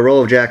the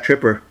role of Jack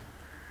Tripper.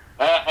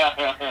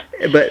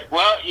 But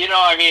well,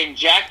 I mean,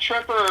 Jack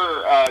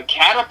Tripper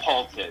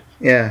catapulted.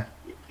 Yeah.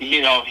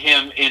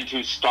 Him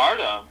into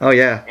stardom. Oh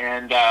yeah.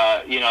 And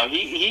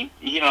he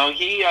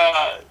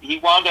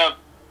wound up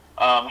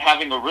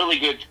having a really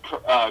good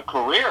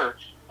career.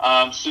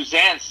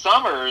 Suzanne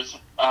Summers,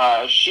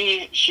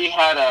 she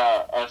had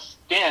a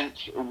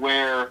stint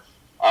where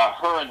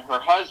her and her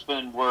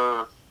husband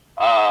were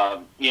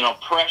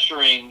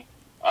pressuring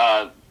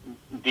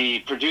the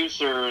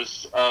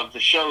producers of the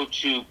show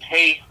to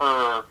pay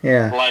her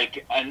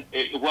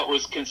what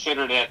was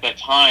considered at the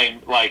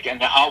time like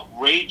an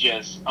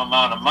outrageous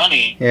amount of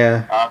money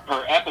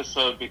per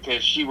episode,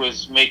 because she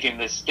was making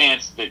the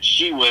stance that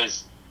she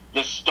was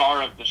the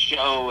star of the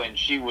show and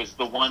she was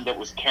the one that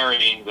was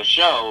carrying the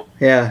show.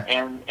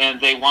 And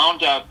they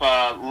wound up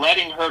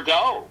letting her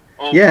go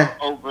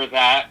over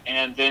that,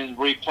 and then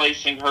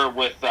replacing her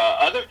with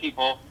other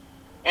people.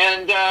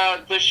 And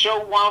the show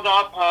wound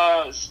up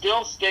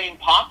still staying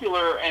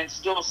popular and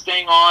still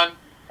staying on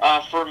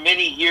for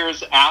many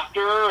years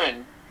after.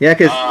 And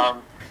because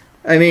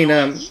I mean,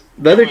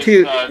 the other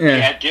two,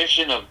 the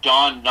addition of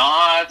Don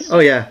Knotts. Oh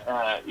yeah.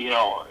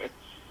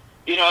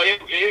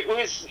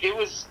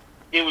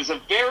 It was a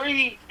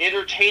very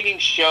entertaining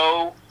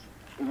show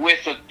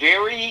with a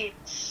very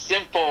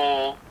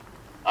simple.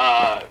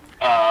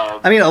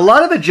 I mean, a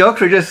lot of the jokes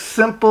are just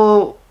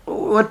simple.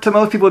 What to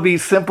most people would be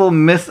simple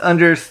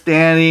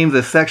misunderstandings,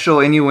 the sexual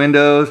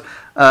innuendos.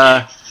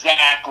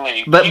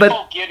 Exactly.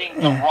 People getting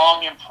the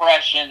wrong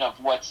impression of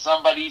what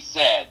somebody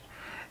said.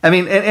 I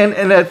mean,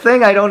 and a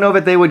thing I don't know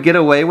that they would get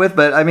away with,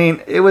 but I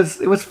mean, it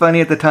was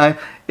funny at the time,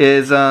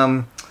 is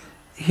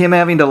him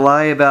having to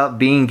lie about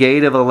being gay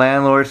to the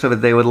landlord so that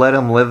they would let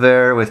him live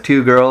there with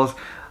two girls.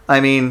 I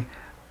mean,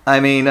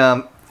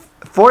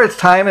 for its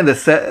time in the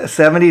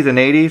 70s and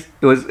 80s,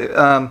 it was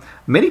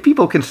many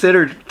people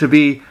considered to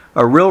be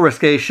a real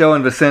risque show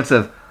in the sense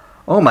of,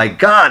 oh my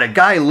God, a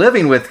guy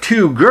living with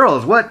two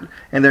girls, what?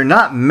 And they're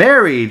not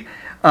married.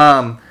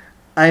 I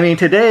mean,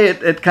 today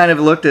it kind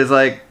of looked as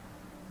like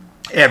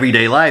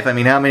everyday life. I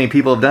mean, how many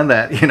people have done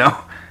that,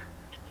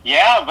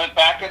 Yeah, but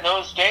back in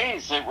those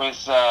days, it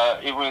was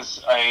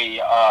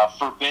a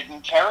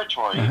forbidden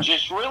territory. It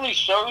just really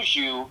shows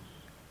you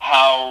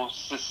how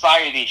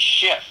society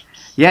shifts.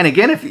 Yeah, and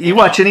again, if you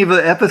watch any of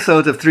the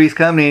episodes of Three's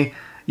Company,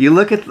 you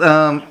look at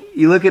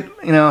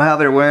how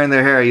they're wearing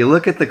their hair. You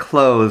look at the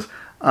clothes.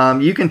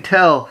 You can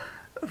tell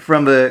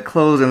from the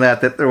clothes and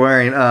that they're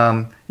wearing.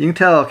 You can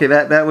tell. Okay,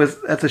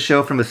 that's a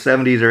show from the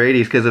 70s or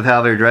 80s because of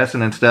how they're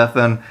dressing and stuff.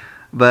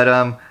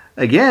 But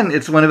again,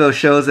 it's one of those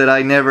shows that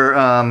I never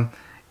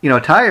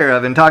tire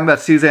of. And talking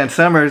about Suzanne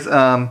Summers,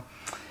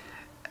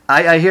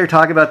 I hear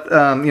talk about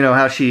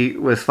how she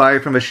was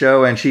fired from a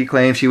show and she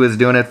claimed she was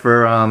doing it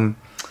for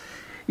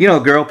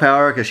girl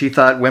power, because she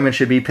thought women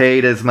should be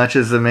paid as much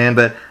as the men.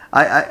 But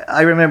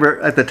I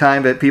remember at the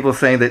time that people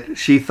saying that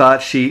she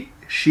thought she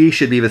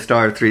should be the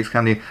star of Three's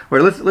Company.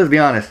 Where let's be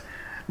honest,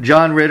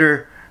 John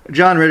Ritter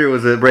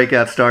was a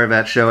breakout star of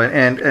that show,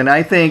 and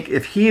I think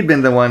if he had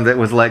been the one that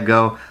was let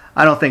go,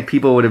 I don't think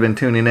people would have been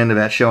tuning into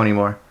that show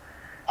anymore.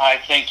 I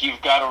think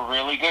you've got a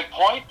really good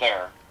point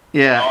there.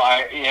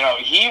 Yeah.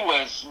 He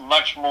was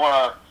much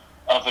more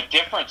of a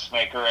difference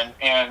maker,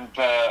 and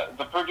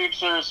the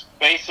producers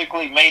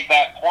basically made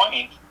that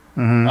point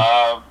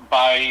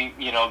by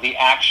the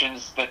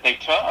actions that they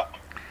took.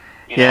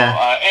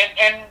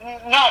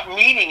 And not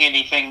meaning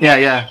anything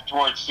negative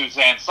towards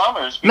Suzanne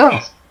Summers,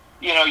 because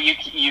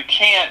you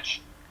can't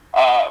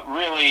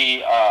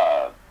really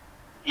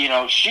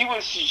she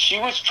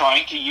was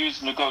trying to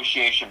use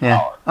negotiation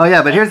power. Oh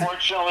yeah, but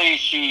unfortunately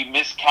she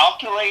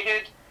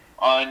miscalculated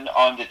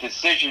on the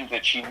decision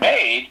that she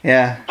made.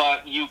 Yeah.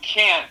 But you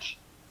can't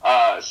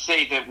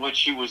say that what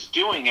she was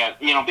doing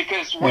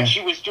because what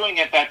she was doing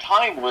at that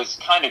time was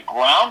kind of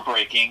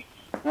groundbreaking,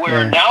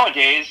 where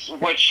nowadays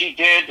what she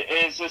did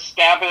is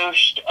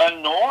established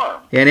a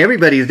norm. Yeah, and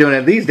everybody's doing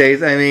it these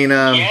days. I mean,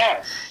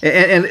 yes.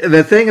 And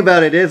the thing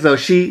about it is, though,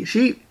 she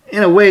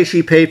in a way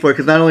she paid for it,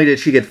 because not only did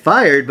she get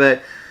fired,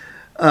 but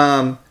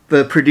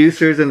the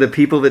producers and the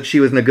people that she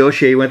was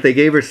negotiating with, they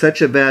gave her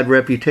such a bad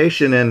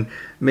reputation and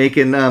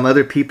making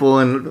other people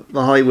in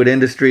the Hollywood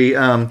industry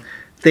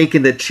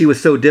thinking that she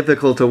was so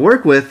difficult to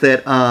work with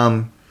that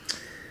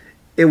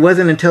it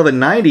wasn't until the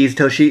 90s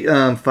till she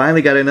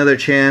finally got another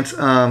chance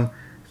to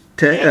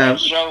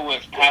show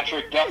with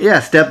Patrick Duffy. Yeah,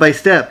 Step by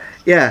Step.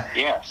 Yeah.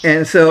 Yes.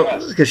 And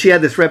so because she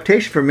had this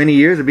reputation for many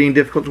years of being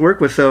difficult to work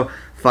with, so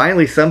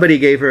finally somebody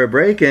gave her a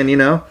break, and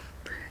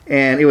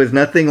and it was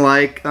nothing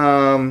like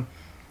the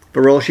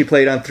role she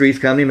played on Three's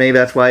Company. Maybe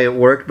that's why it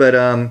worked, but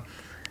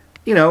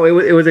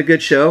it was a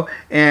good show,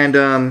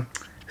 and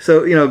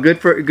so good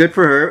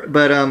for her.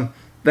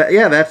 But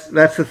yeah, that's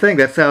the thing.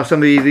 That's how some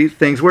of these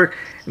things work.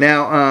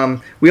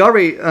 Now we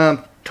already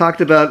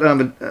talked about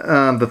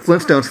the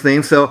Flintstones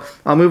theme, so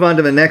I'll move on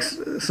to the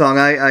next song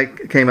I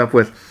came up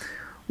with.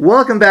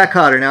 Welcome Back,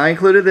 Kotter. Now, I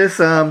included this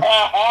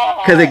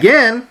because,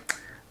 again,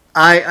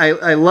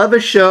 I love the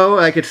show.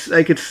 I could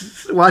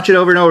watch it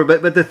over and over,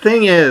 but the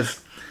thing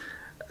is,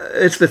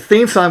 it's the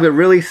theme song that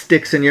really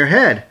sticks in your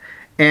head.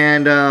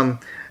 And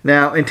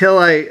now, until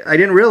I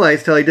didn't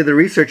realize till I did the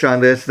research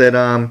on this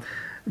that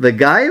the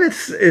guy that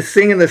is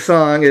singing the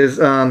song is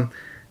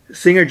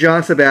singer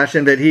John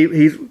Sebastian. That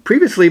he's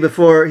previously,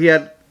 before he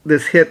had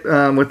this hit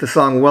with the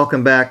song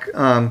 "Welcome Back."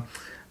 The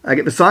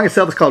song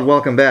itself is called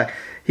 "Welcome Back."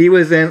 He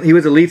was a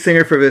lead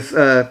singer for this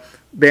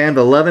band,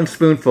 The Lovin'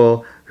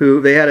 Spoonful,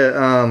 who they had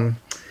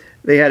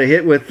a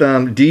hit with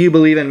 "Do You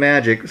Believe in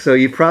Magic?" So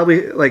you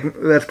probably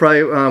that's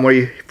probably where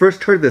you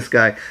first heard this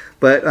guy.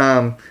 But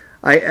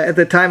at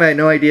the time I had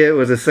no idea it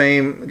was the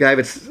same guy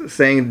that's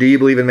saying "Do You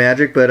Believe in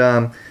Magic?"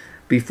 But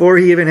before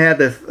he even had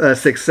the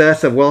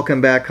success of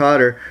 "Welcome Back,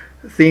 Kotter"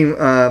 theme,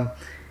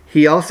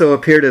 he also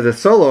appeared as a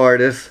solo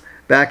artist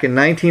back in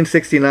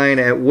 1969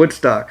 at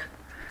Woodstock.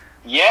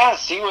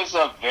 Yes, he was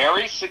a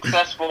very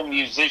successful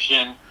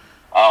musician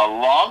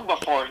long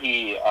before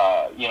he,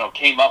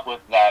 came up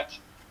with that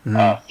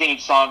theme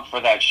song for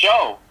that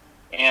show.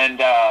 And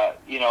I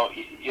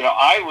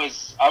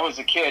was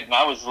a kid and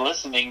I was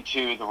listening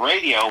to the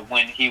radio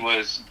when he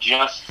was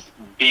just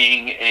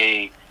being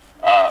a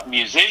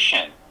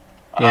musician.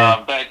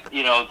 Yeah. But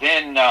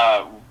then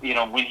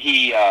when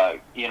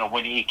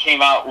he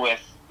came out with,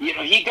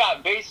 he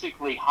got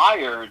basically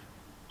hired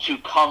to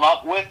come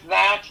up with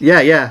that.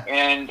 Yeah.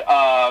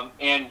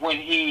 And when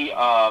he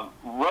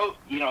wrote,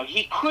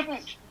 he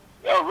couldn't.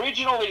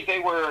 Originally, they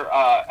were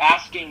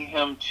asking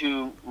him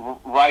to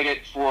write it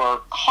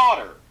for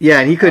Kotter.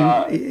 Yeah, and he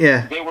couldn't.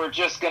 They were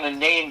just going to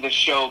name the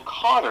show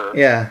Kotter.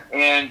 Yeah.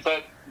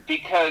 But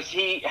because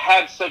he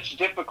had such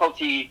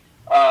difficulty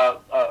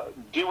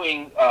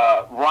doing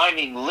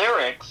rhyming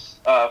lyrics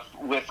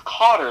with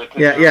Kotter,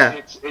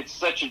 because it's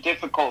such a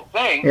difficult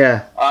thing.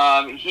 Yeah.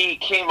 He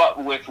came up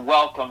with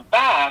 "Welcome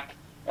Back,"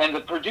 and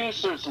the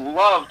producers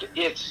loved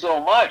it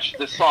so much.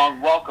 The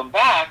song "Welcome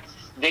Back,"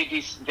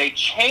 they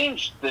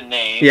changed the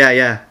name.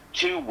 Yeah.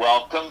 To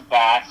 "Welcome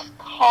Back,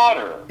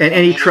 Kotter." And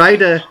he tried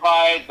the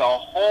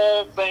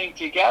whole thing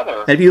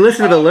together. And if you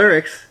listen to the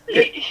lyrics,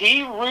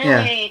 he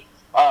really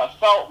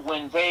felt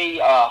when they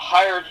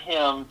hired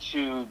him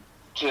to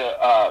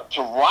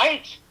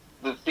write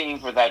the theme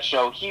for that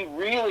show, he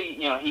really,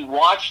 he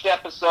watched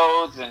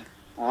episodes and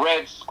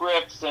read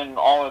scripts and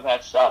all of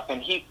that stuff,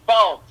 and he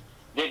felt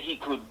that he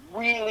could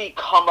really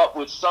come up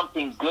with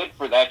something good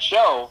for that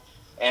show.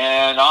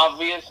 And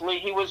obviously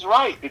he was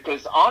right,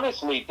 because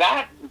honestly,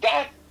 that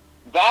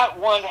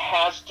one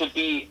has to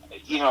be,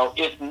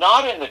 if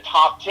not in the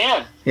top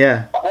 10,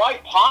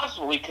 quite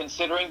possibly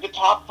considering the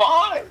top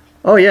 5.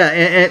 Oh yeah,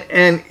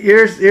 and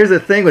here's the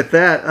thing with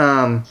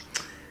that.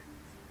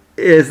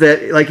 Is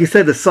that, like you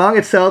said, the song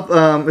itself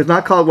is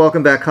not called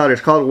 "Welcome Back, Kotter."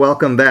 It's called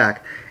 "Welcome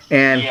Back,"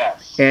 and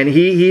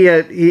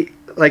he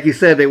like you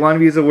said, they wanted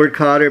to use the word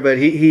Kotter, but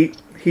he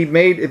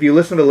made, if you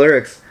listen to the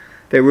lyrics,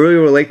 they really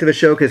relate to the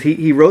show, because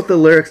he wrote the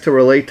lyrics to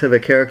relate to the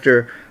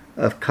character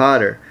of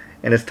Kotter,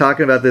 and it's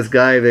talking about this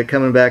guy that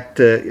coming back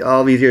to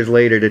all these years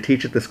later to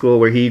teach at the school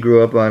where he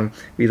grew up on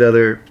these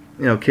other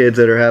kids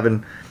that are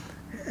having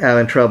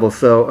trouble.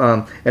 So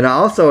and I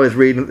also was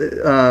reading.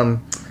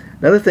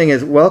 Another thing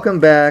is "Welcome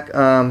Back."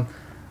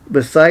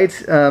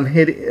 Besides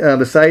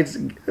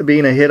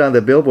being a hit on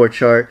the Billboard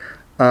chart,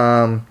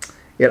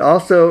 it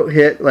also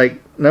hit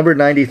number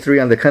 93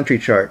 on the country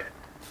chart.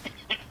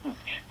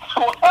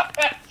 What?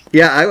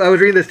 Yeah, I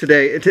was reading this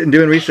today,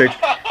 doing research,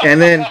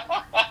 and then.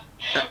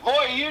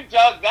 Boy, you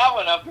dug that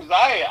one up, because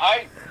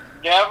I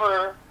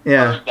never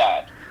heard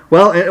that.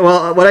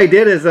 Well, what I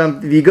did is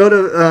if you go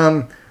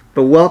to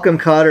the Welcome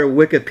Kotter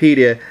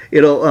Wikipedia,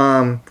 it'll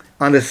on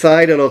the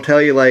side it'll tell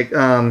you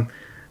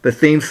the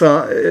theme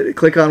song.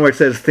 Click on where it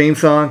says theme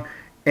song,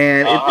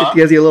 and it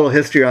gives you a little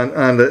history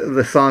on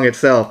the song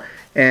itself,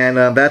 and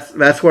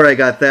that's where I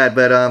got that.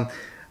 But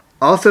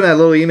also in that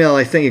little email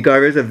I sent you,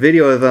 Gar, there's a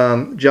video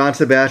of John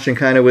Sebastian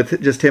kind of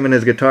with just him and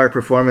his guitar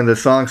performing the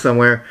song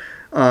somewhere.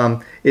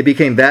 It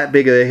became that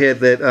big of a hit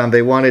that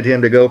they wanted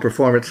him to go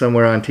perform it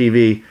somewhere on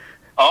TV.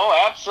 Oh,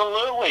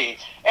 absolutely.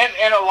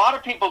 And a lot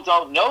of people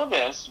don't know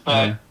this,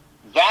 but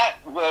that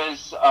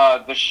was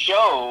the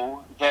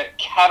show that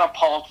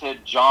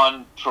catapulted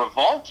John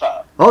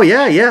Travolta. Oh,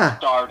 yeah.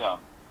 Stardom.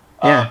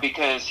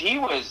 Because he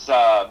was,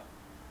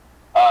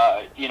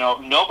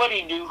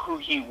 nobody knew who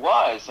he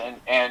was,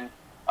 and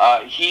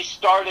he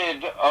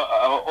started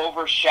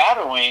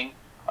overshadowing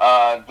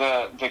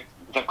the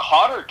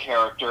Kotter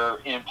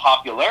character in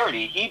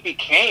popularity. He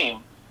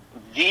became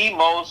the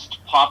most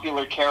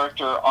popular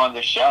character on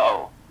the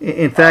show.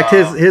 In fact,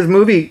 his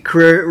movie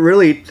career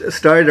really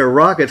started to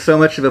rocket so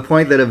much to the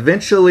point that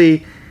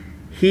eventually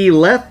he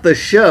left the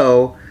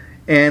show,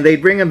 and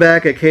they'd bring him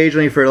back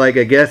occasionally for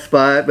a guest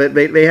spot, but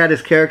they had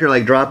his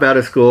character drop out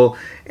of school.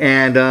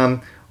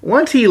 And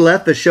once he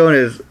left the show and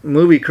his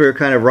movie career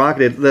kind of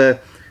rocketed, the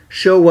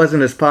show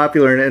wasn't as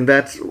popular, and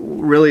that's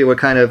really what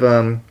kind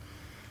of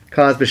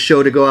caused the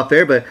show to go off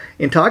there. But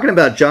in talking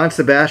about John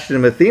Sebastian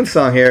and the theme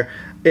song here,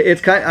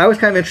 I was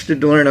kind of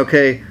interested to learn.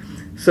 Okay,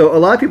 so a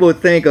lot of people would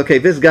think, okay,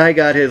 this guy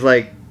got his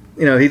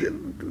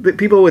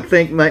people would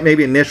think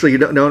maybe initially you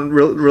don't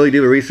really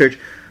do the research.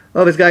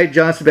 Oh, this guy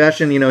John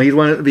Sebastian, he's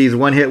one of these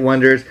one-hit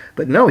wonders.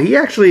 But no, he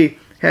actually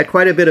had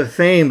quite a bit of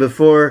fame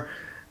before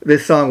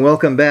this song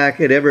 "Welcome Back"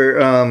 had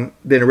ever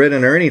been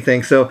written or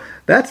anything. So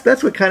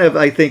that's what kind of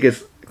I think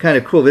is kind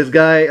of cool. This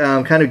guy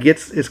kind of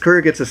his career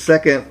gets a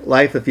second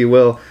life, if you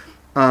will,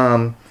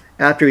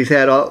 after he's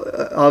had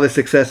all the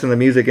success in the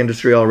music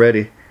industry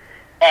already.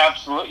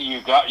 Absolutely, you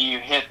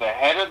hit the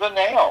head of the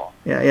nail.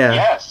 Yeah.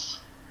 Yes.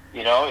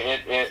 It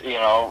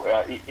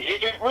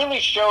really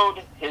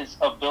showed his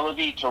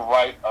ability to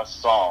write a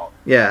song.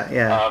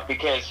 Yeah.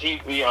 Because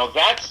he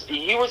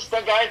was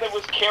the guy that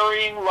was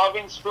carrying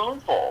 "Loving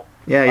Spoonful."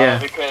 Yeah.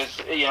 Because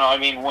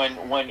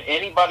when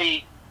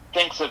anybody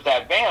thinks of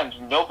that band,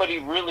 nobody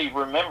really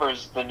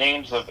remembers the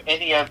names of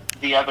any of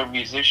the other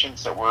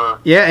musicians that were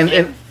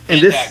in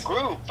that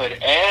group, but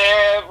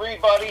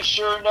everybody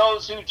sure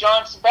knows who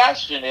John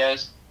Sebastian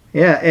is.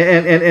 Yeah,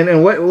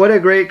 and what a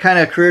great kind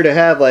of career to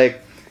have,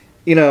 but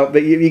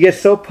you get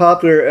so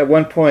popular at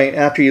one point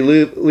after you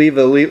leave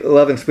a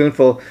Lovin'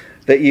 Spoonful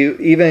that you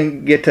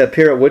even get to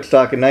appear at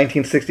Woodstock in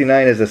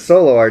 1969 as a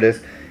solo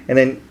artist,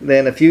 and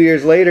then a few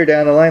years later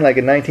down the line, like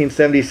in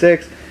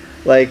 1976,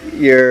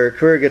 your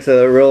career gets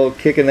a real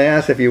kick in the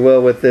ass, if you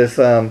will, with this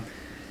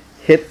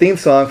hit theme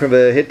song from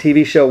the hit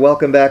TV show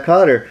Welcome Back,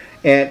 Kotter.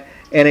 And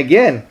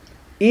again,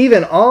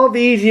 even all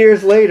these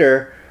years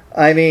later,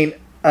 probably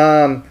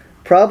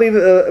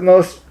the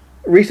most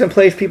recent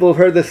place people have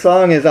heard this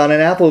song is on an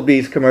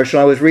Applebee's commercial.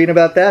 I was reading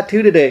about that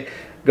too today,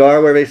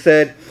 Gar, where they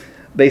said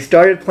they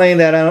started playing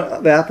that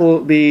on the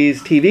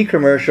Applebee's TV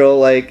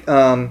commercial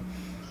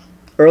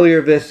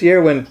earlier this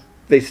year when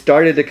they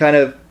started to kind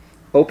of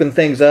open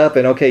things up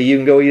and okay, you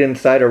can go eat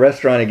inside a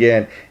restaurant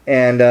again.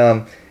 And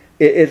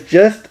it's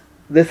just,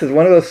 this is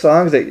one of those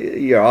songs that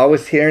you're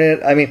always hearing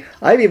it.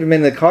 I've even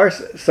been in the car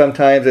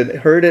sometimes and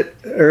heard a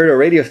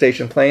radio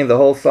station playing the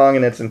whole song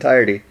in its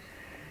entirety.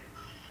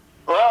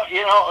 Well,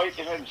 it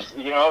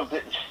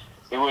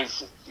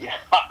was.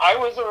 I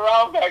was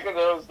around back in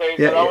those days,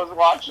 and I was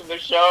watching the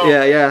show.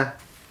 Yeah.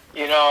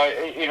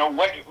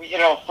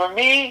 For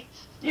me,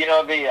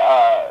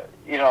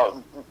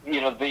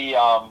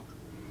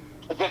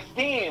 the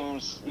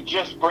themes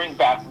just bring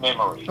back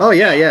memories. Oh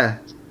yeah.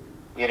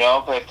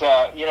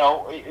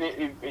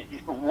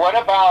 What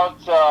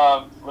about?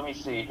 Let me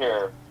see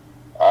here.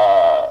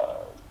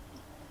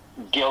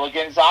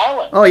 Gilligan's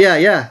Island. Oh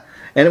yeah.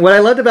 And what I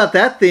loved about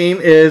that theme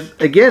is,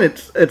 again,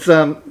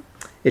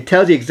 it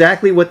tells you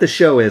exactly what the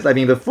show is.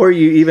 Before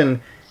you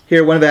even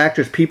hear one of the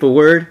actors peep a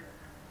word,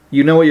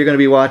 you know what you're going to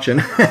be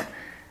watching.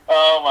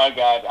 Oh my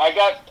God! I've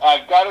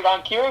got it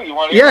on cue. You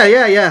want to? Yeah.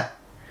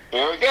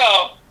 Here we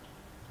go.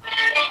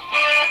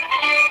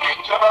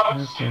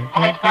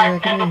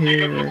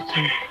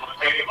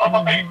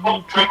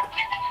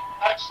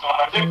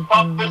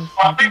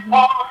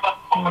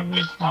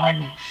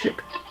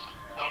 Ship.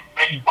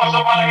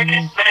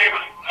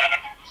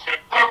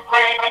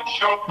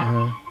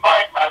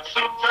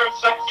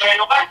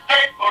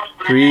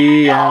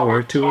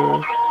 3-hour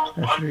tour.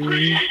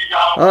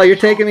 Oh, you're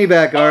taking me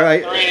back, all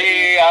right.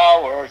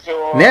 3-hour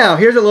tour. Now,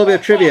 here's a little bit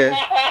of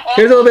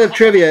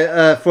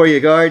trivia. For you,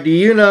 Gar. Do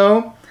you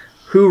know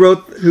who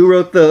wrote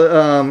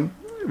the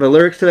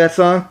lyrics to that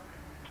song?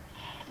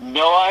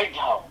 No, I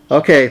don't.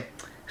 Okay,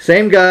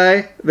 same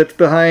guy that's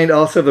behind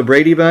also the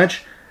Brady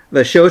Bunch,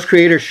 the show's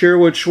creator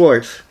Sherwood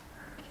Schwartz.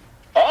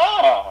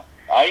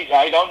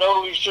 I don't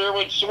know who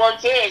Sherwood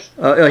Schwartz is.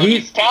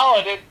 He's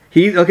talented.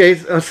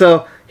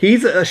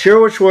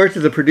 Sherwood Schwartz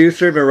is a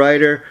producer and a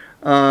writer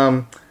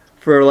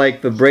for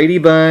the Brady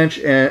Bunch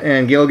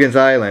and Gilligan's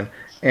Island,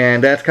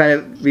 and that's kind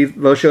of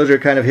those shows are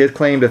kind of his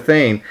claim to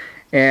fame.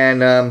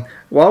 And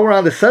while we're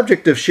on the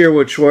subject of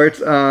Sherwood Schwartz,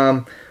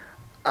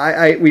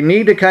 we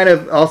need to kind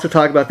of also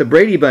talk about the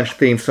Brady Bunch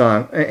theme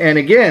song. And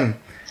again,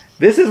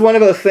 this is one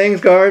of those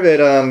things, Gar,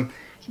 that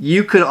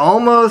you could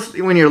almost,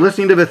 when you're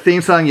listening to the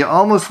theme song, you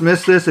almost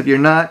miss this if you're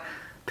not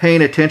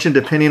paying attention,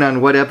 depending on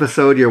what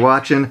episode you're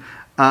watching.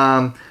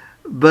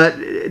 But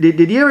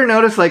did you ever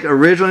notice,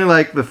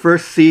 originally, the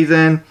first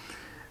season,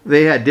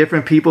 they had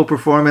different people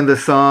performing the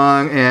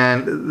song,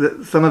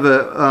 and some of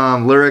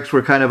the lyrics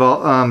were kind of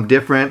all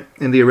different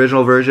in the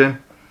original version?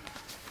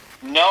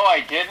 No, I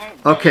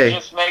didn't. Okay. It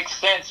just makes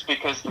sense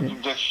because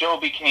the show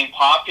became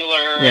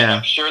popular, and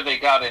I'm sure they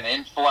got an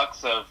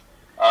influx of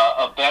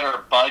a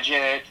better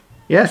budget.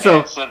 Yeah,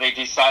 so they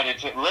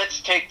decided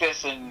let's take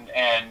this and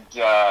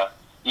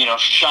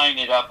shine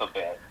it up a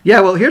bit.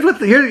 Yeah, well, here's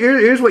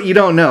what you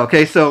don't know.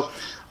 Okay, so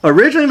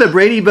originally the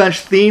Brady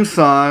Bunch theme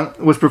song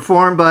was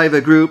performed by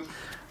the group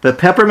the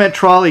Peppermint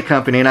Trolley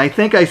Company, and I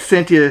think I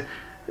sent you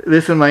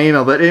this in my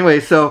email. But anyway,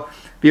 so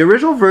the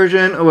original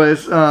version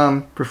was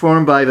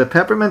performed by the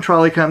Peppermint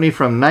Trolley Company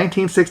from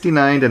 1969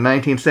 to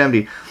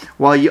 1970.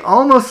 While you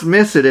almost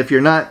miss it if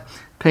you're not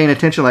paying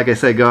attention, like I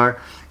said,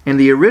 Gar, in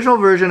the original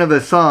version of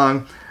the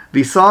song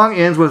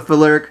ends with the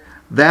lyric,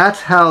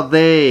 "That's how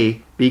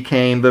they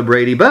became the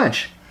Brady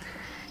Bunch."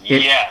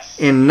 Yes.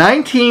 In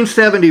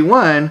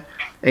 1971,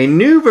 a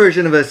new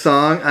version of a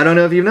song, I don't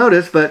know if you've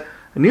noticed, but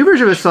a new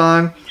version of a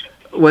song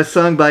was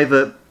sung by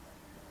the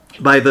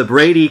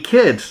Brady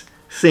kids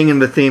singing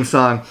the theme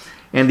song.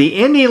 And the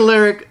ending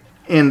lyric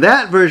in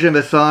that version of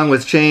the song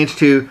was changed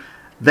to,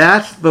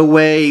 "That's the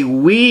way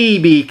we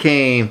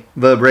became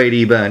the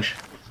Brady Bunch."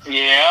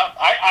 Yeah,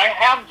 I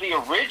have the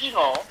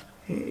original.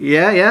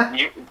 Yeah.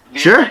 The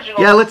Sure.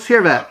 original. Yeah, let's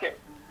hear that. Okay,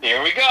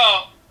 here we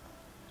go.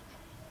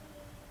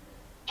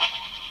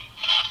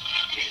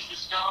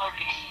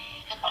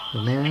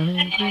 The man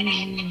in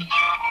green.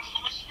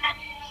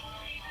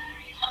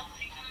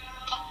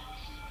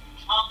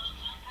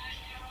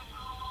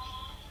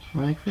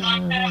 Like the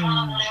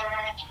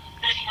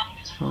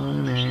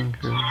fun and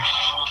girl.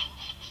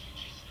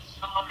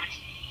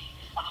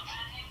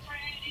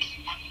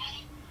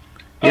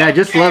 Yeah, I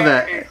just love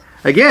that.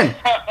 Again,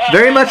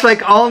 very much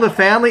like All in the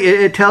Family,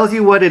 it tells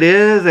you what it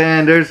is,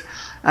 and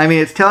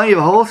it's telling you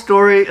the whole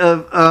story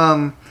of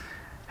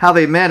how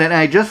they met. And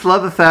I just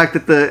love the fact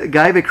that the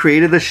guy that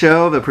created the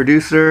show, the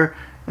producer,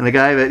 and the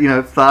guy that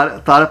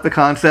thought up the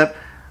concept,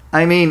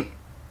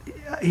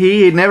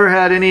 he had never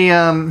had any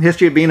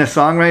history of being a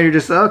songwriter.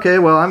 Just, okay,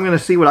 well, I'm going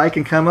to see what I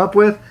can come up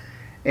with,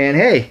 and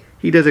hey,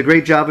 he does a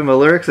great job in the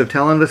lyrics of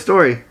telling the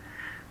story.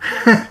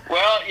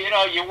 Well,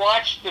 you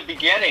watch the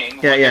beginning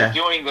when they're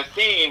doing the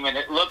theme, and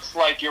it looks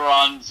like you're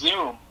on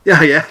Zoom.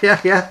 Yeah.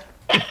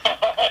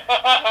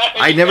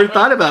 I never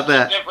thought about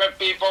that. Different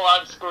people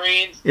on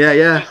screens.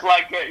 Yeah. Just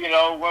like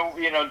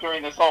when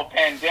during this whole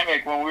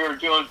pandemic, when we were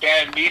doing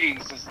band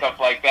meetings and stuff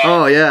like that.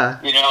 Oh yeah.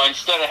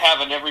 Instead of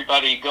having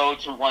everybody go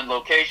to one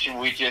location,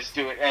 we just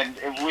do it, and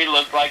we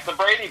look like the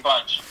Brady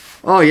Bunch.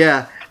 Oh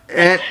yeah,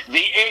 and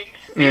the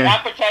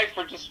Appetite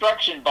for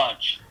Destruction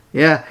Bunch.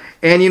 Yeah,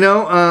 and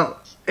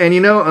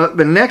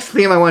the next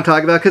theme I want to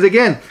talk about, because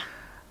again,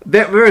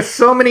 there are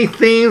so many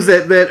themes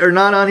that are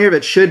not on here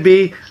that should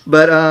be,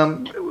 but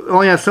we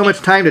only have so much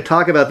time to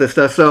talk about this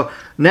stuff. So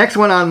next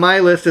one on my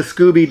list is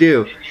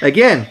Scooby-Doo.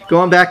 Again,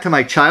 going back to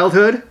my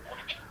childhood,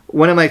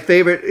 one of my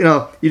favorite,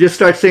 you just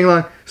start singing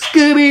along,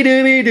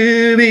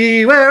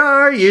 Scooby-Dooby-Dooby, where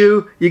are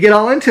you? You get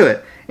all into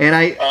it. And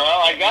I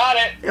got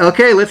it.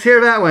 Okay, let's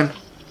hear that one.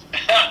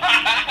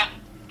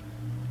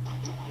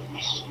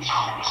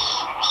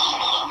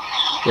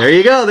 There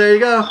you go.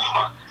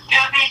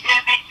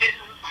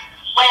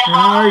 Where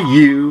are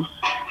you?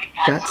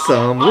 Got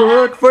some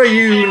work for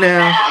you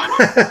now.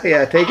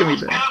 Yeah, taking me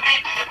back.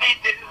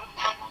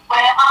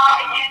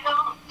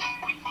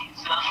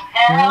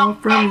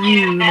 Help from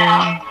you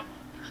now.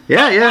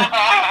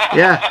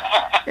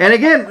 Yeah. And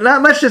again,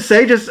 not much to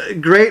say, just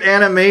great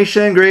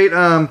animation, great.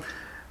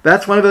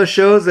 That's one of those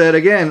shows that,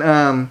 again,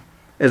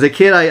 as a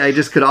kid, I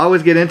just could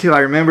always get into. I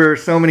remember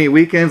so many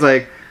weekends,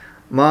 like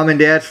Mom and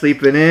Dad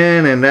sleeping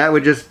in, and that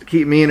would just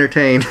keep me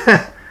entertained.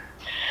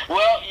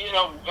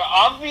 Well,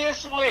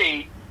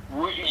 obviously,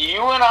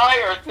 you and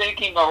I are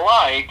thinking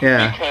alike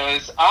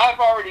because I've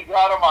already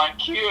got them on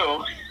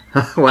cue.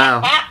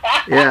 Wow.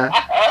 Yeah.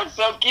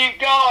 So keep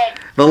going.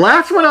 The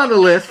last one on the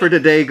list for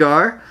today,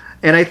 Gar,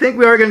 and I think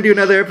we are going to do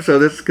another episode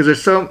of this because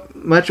there's so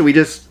much we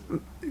just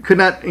could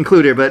not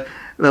include here, but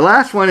the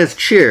last one is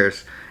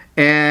Cheers.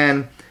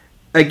 And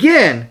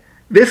again,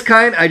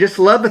 I just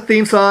love the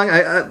theme song.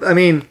 I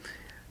mean,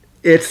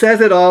 it says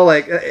it all,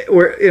 like,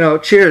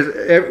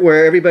 Cheers,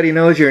 where everybody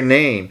knows your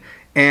name.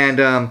 And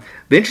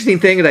the interesting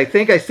thing is, I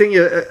think I sent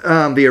you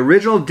the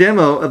original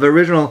demo of the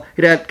original.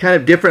 It had kind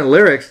of different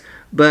lyrics,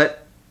 but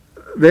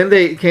then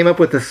they came up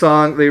with the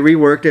song, they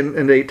reworked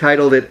and they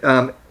titled it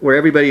Where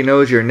Everybody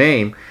Knows Your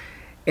Name.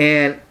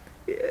 And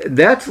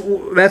that's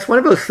one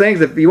of those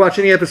things, if you watch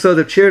any episodes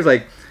of Cheers,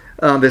 like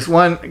this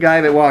one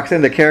guy that walks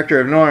in, the character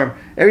of Norm,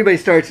 everybody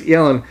starts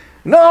yelling,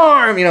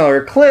 Norm,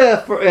 or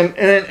Cliff, and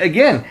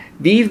again,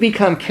 these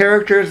become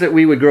characters that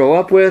we would grow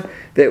up with,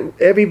 that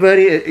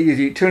everybody, as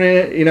you tune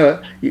in,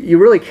 you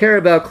really care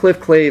about Cliff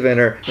Clavin,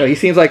 or he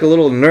seems like a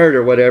little nerd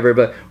or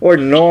whatever, or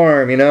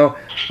Norm,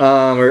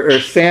 or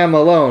Sam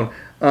Malone,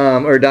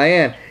 or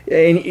Diane,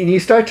 and you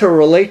start to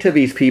relate to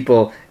these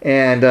people,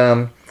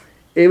 and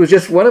it was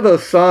just one of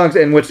those songs.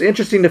 And what's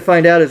interesting to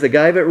find out is the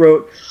guy that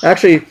wrote,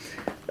 actually,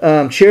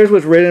 Cheers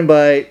was written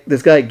by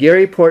this guy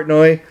Gary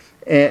Portnoy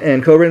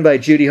and co-written by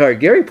Judy Hart.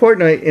 Gary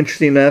Portnoy,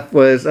 interesting enough,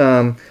 was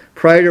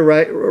prior to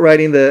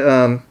writing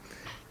the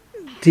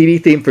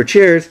TV theme for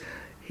Cheers,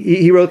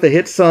 he wrote the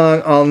hit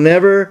song I'll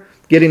Never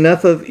Get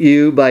Enough of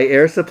You by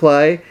Air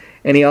Supply,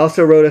 and he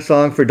also wrote a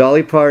song for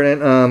Dolly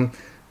Parton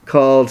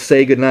called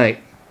Say Goodnight.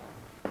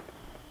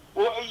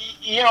 Well,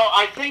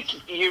 I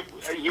think you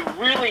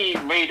really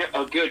made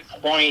a good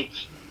point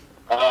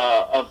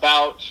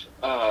about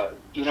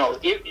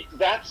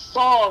that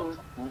song,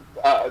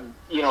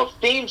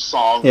 theme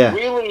song,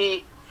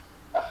 really,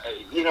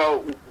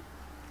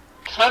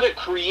 kind of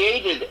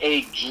created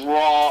a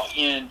draw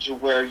into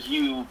where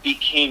you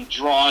became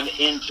drawn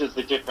into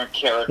the different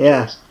characters.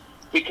 Yeah.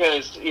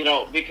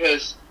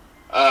 Because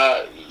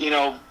you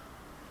know,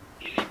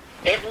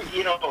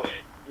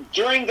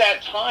 during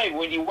that time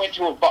when you went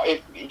to a bar,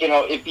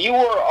 if you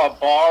were a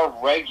bar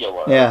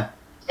regular, yeah,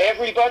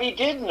 everybody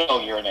did know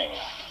your name.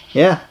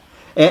 Yeah.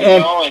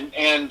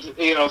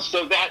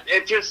 So that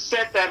it just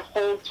set that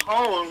whole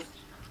tone,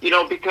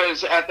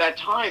 because at that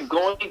time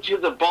going to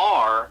the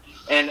bar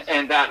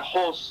and that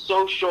whole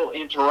social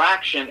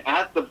interaction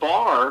at the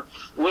bar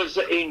was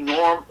a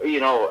norm,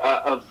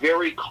 a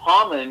very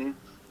common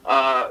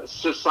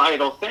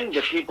societal thing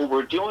that people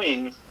were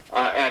doing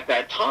at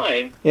that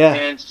time. Yeah.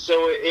 And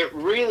so it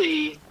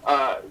really,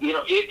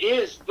 it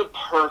is the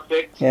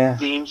perfect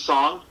theme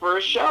song for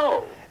a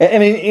show. I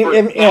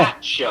mean,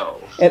 that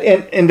show.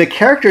 And the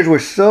characters were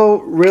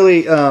so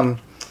really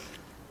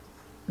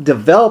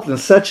developed in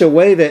such a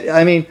way that,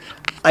 I mean,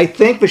 I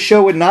think the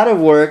show would not have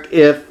worked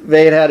if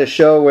they had a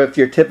show with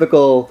your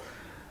typical,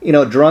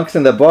 drunks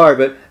in the bar.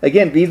 But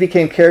again, these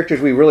became characters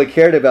we really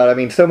cared about. I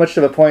mean, so much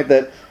to the point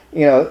that,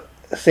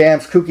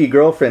 Sam's kooky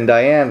girlfriend,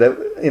 Diane,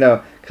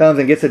 that, comes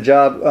and gets a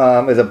job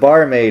as a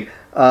barmaid,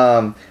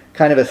 kind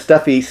of a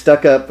stuffy,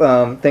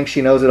 stuck-up, thinks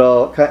she knows it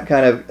all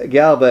kind of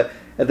gal, but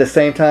at the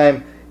same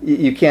time,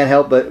 you can't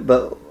help but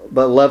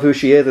love who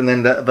she is. And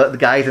then the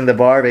guys in the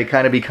bar, they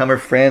kind of become her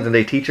friends, and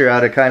they teach her how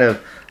to kind of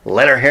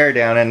let her hair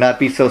down and not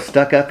be so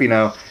stuck up,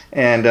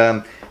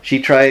 And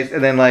she tries,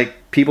 and then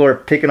people are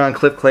picking on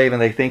Cliff Clave,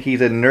 and they think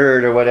he's a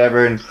nerd or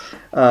whatever, and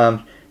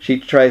she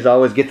tries to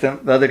always get the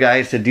other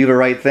guys to do the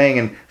right thing,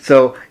 and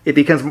so it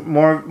becomes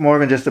more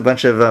than just a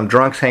bunch of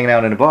drunks hanging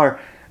out in a bar,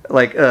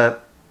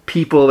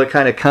 people that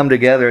kind of come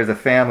together as a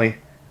family.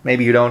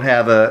 Maybe you don't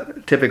have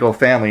a typical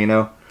family,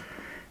 Well,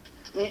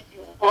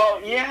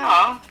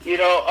 yeah,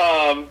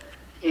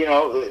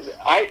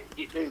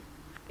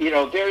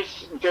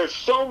 there's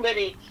so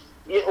many.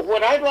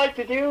 What I'd like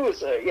to do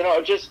is,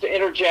 just to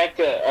interject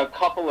a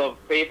couple of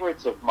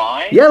favorites of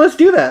mine. Yeah, let's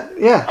do that.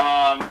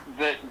 Yeah.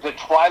 The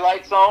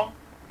Twilight Zone.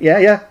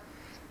 Yeah.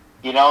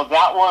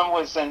 That one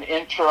was an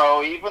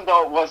intro, even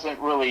though it wasn't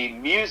really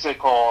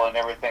musical and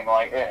everything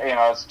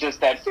it's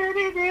just that.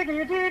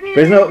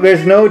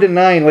 There's no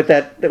denying what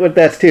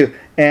that's too,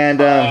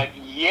 and.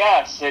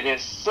 Yes, it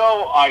is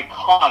so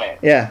iconic.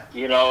 Yeah.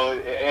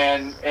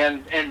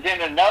 And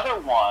then another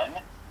one,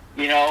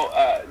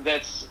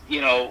 that's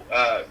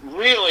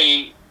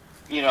really,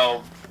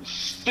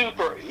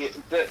 super.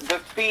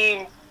 The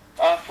theme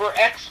for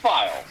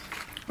X-Files.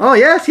 Oh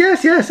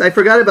yes! I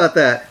forgot about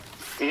that.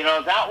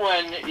 That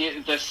one.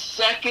 The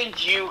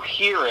second you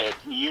hear it,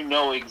 you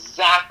know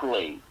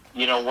exactly.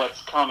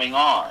 What's coming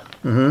on.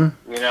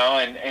 Mm-hmm.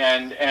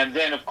 And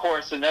then of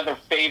course another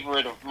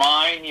favorite of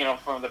mine,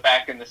 from the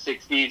back in the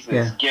 '60s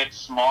is Get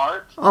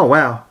Smart. Oh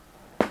wow.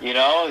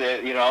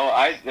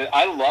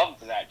 I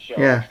loved that show.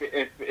 Yeah.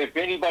 If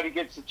anybody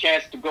gets a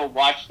chance to go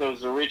watch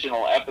those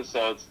original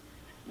episodes,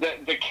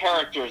 the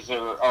characters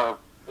are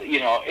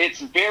it's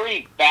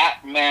very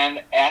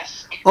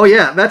Batman-esque. Oh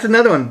yeah, that's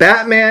another one.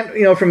 Batman,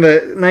 from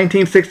the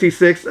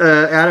 1966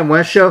 Adam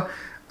West show.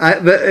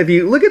 If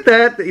you look at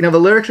that, the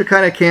lyrics are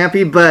kind of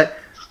campy, but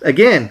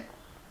again,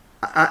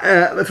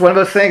 it's one of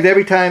those things.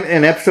 Every time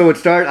an episode would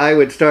start, I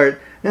would start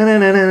na na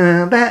na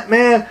na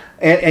Batman,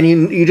 and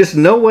you just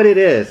know what it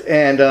is.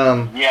 And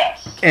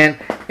yes, and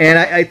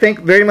I think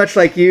very much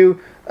like you.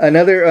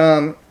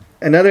 Another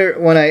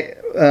one I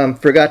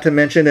forgot to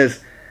mention is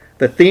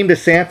the theme to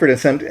Sanford and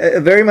Son.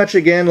 Very much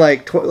again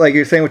like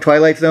you're saying with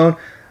Twilight Zone.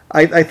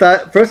 I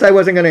thought first I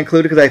wasn't going to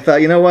include it because I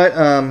thought, you know what.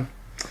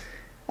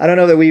 I don't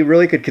know that we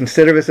really could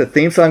consider this a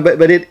theme song, but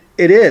it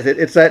is.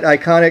 It's that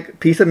iconic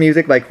piece of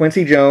music by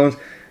Quincy Jones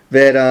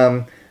that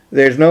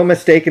there's no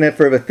mistaking it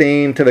for the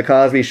theme to The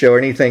Cosby Show or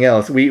anything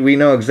else. We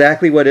know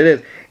exactly what it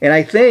is. And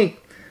I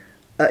think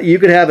you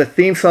could have a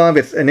theme song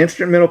that's an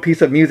instrumental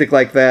piece of music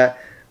like that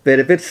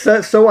if it's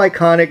so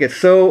iconic, it's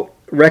so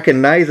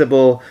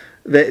recognizable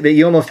that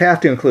you almost have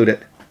to include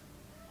it.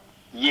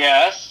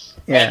 Yes.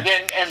 Yeah.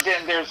 And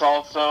then there's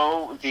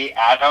also the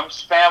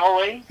Addams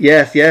Family.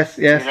 Yes.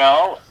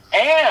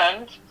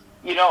 And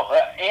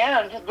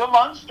the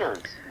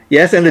Munsters.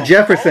 Yes, and the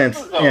Jeffersons.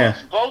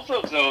 Both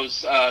of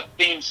those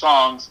theme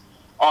songs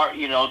are,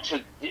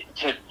 to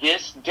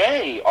this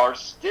day, are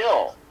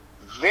still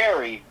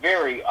very,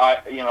 very,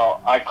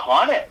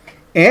 iconic.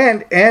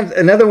 And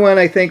another one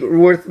I think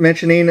worth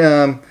mentioning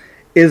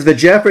is the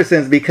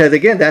Jeffersons, because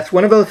again, that's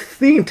one of those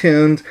theme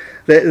tunes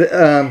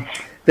that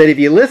if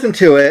you listen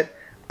to it,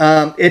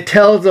 it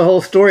tells the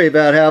whole story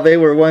about how they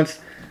were once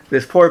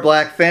this poor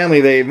black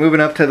family. They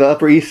moving up to the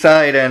Upper East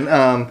Side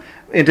and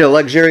into a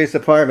luxurious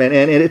apartment,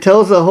 and it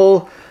tells the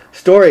whole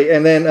story.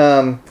 And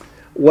then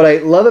what I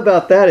love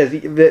about that is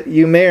that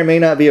you may or may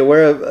not be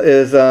aware of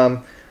is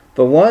the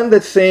one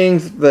that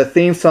sings the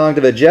theme song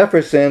to the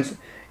Jeffersons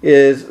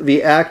is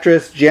the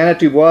actress Janet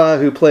Dubois,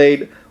 who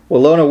played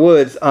Willona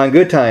Woods on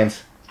Good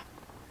Times.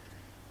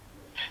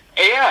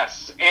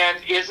 Yes, and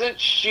isn't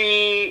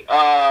she?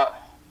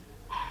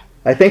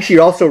 I think she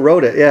also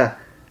wrote it. Yeah.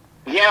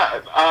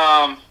 Yeah.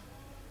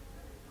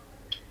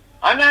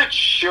 I'm not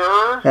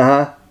sure.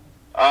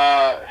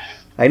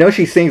 I know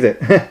she sings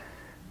it.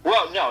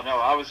 Well, no.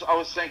 I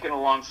was thinking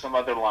along some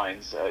other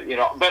lines,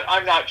 but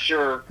I'm not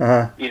sure,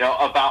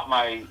 about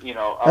my,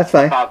 That's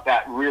fine. about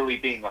that really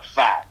being a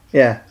fact.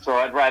 Yeah. So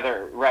I'd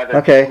rather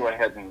Okay. go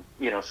ahead and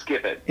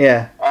skip it.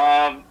 Yeah.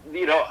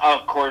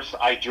 Of course,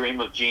 I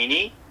Dream of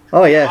Jeannie.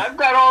 Oh yes. I've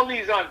got all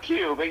these on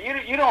cue, but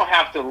you don't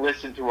have to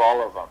listen to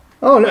all of them.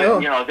 Oh no.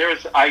 But,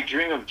 there's I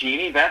Dream of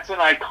Jeannie. That's an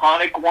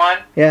iconic one.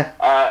 Yeah.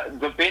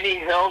 The Benny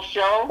Hill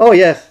Show. Oh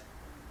yes.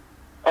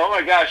 Oh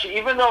my gosh!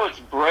 Even though it's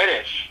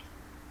British.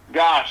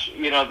 Gosh,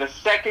 the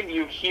second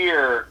you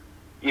hear,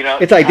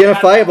 it's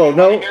identifiable.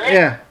 No,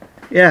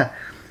 yeah.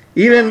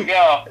 Even.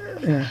 Go.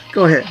 Yeah,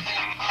 go ahead.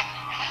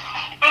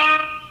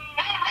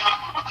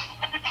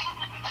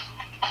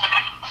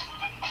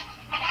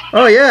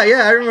 Oh yeah,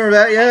 I remember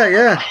that.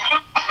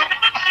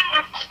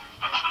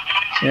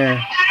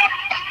 Yeah.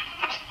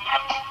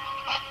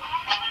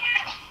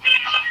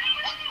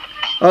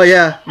 Oh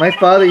yeah, my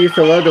father used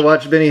to love to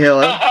watch Benny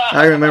Hill.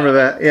 I remember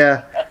that.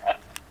 Yeah.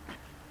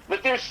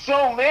 But there's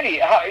so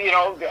many.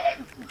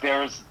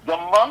 There's the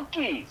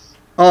Monkees.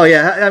 Oh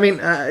yeah, I mean,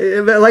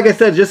 like I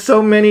said, just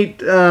so many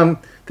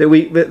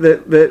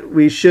that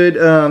we should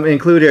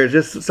include here. It's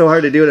just so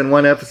hard to do it in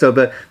one episode,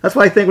 but that's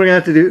why I think we're gonna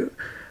have to do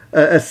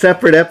a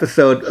separate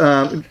episode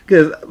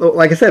because,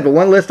 like I said, the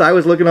one list I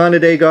was looking on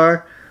today,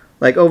 Gar,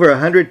 like over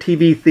 100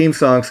 TV theme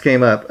songs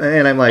came up,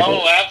 and I'm like,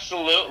 oh,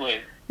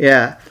 absolutely.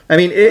 Yeah, I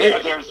mean,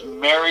 there's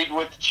Married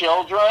with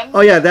Children.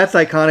 Oh yeah, that's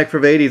iconic for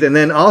the 80s, and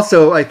then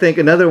also I think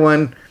another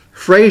one.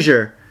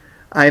 Frasier,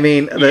 I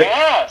mean,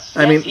 yes,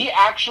 he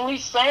actually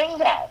sang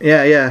that.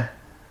 Yeah.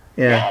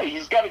 Yeah,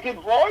 he's got a good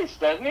voice,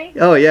 doesn't he?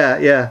 Oh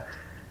yeah.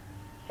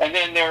 And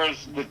then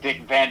there's the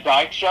Dick Van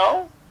Dyke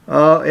Show.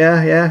 Oh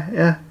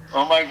yeah.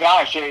 Oh my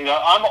gosh,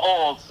 I'm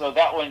old, so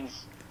that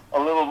one's a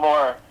little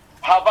more.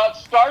 How about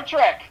Star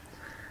Trek?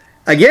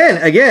 Again,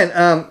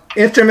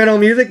 instrumental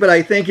music, but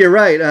I think you're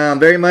right.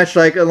 Very much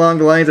like along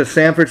the lines of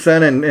Sanford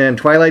Son and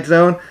Twilight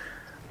Zone.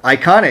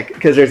 Iconic,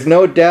 because there's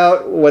no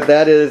doubt what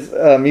that is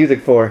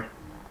music for.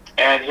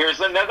 And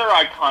here's another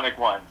iconic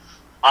one.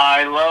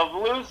 I Love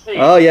Lucy.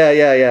 Oh,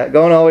 yeah.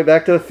 Going all the way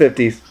back to the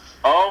 50s.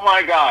 Oh,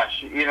 my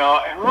gosh. I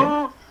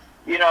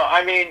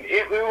mean,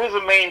 it was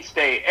a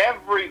mainstay.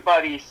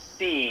 Everybody's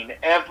seen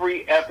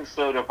every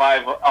episode of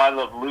I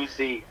Love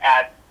Lucy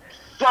at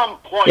some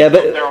point of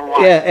their life.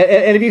 Yeah,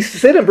 and if you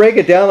sit and break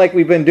it down like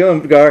we've been doing,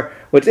 Gar,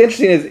 what's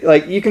interesting is,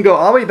 like, you can go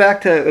all the way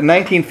back to the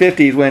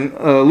 1950s when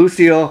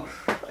Lucille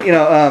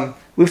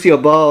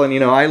Ball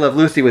and, I Love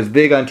Lucy was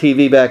big on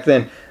TV back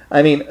then.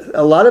 I mean,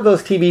 a lot of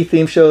those TV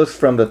theme shows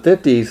from the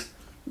 50s,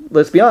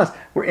 let's be honest,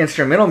 were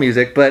instrumental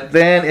music, but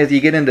then as you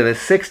get into the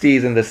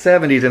 60s and the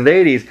 70s and the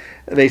 80s,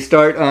 they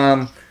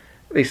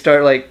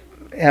start like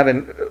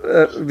having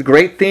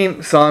great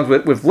theme songs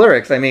with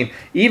lyrics. I mean,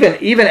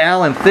 even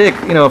Alan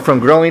Thicke, from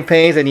Growing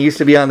Pains, and he used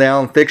to be on the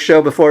Alan Thicke Show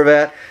before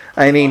that.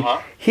 I mean,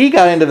 he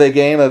got into the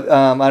game of,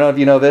 I don't know if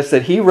you know this,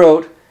 that he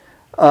wrote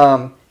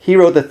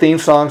the theme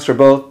songs for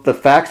both The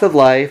Facts of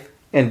Life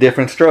and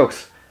Different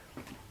Strokes.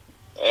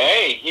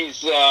 Hey,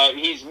 he's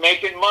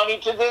making money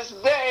to this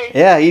day.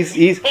 Yeah,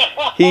 he's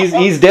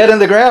dead in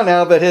the ground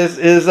now, but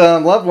his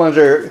loved ones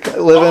are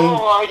living.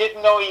 Oh, I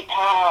didn't know he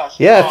passed.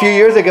 Yeah, a few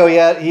years ago he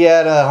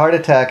had a heart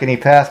attack and he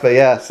passed, but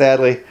yeah,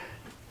 sadly.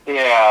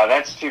 Yeah,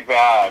 that's too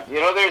bad.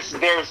 There's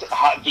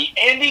the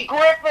Andy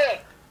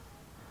Griffith.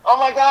 Oh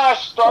my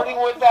gosh,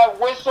 starting with that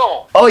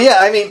whistle. Oh yeah,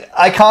 I mean,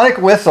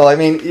 iconic whistle. I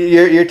mean,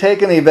 you're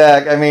taking me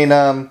back. I mean,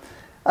 and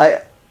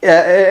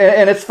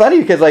it's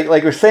funny because like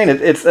we're saying,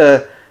 it's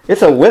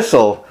a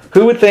whistle.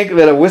 Who would think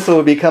that a whistle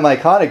would become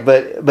iconic?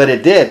 But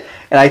it did.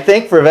 And I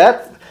think for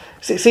that,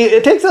 see,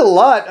 it takes a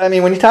lot. I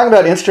mean, when you talk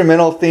about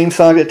instrumental theme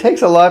songs, it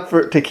takes a lot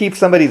to keep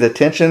somebody's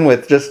attention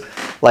with just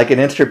like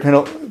an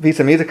instrumental piece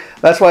of music.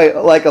 That's why,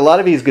 like a lot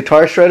of these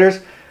guitar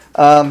shredders,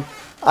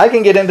 I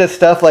can get into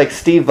stuff like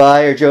Steve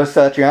Vai or Joe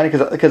Satriani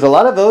because a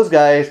lot of those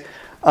guys,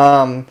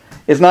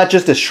 it's not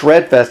just a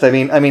shred fest. I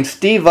mean,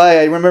 Steve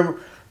Vai. I remember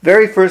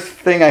very first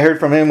thing I heard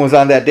from him was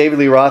on that David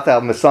Lee Roth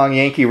album, the song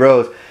Yankee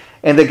Rose.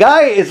 And the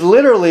guy is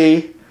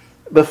literally,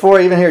 before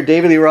I even hear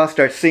David Lee Roth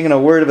start singing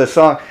a word of a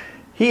song,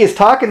 he is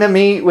talking to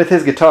me with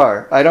his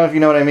guitar. I don't know if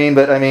you know what I mean,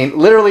 but I mean,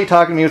 literally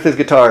talking to me with his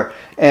guitar.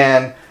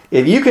 And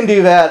if you can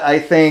do that, I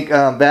think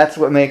that's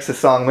what makes a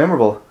song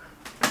memorable.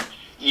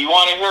 You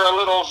want to hear a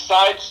little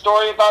side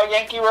story about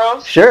Yankee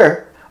Rose?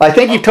 Sure. I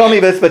think you told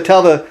me this, but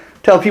tell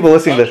people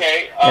listening to this.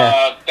 Okay.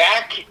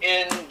 Back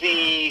in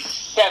the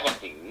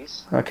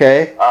 70s.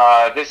 Okay.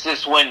 This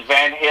is when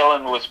Van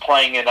Halen was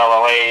playing in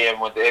LA and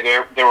when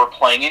they were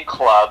playing in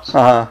clubs.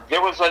 Uh-huh.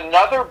 There was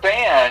another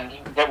band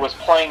that was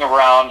playing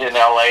around in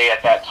LA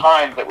at that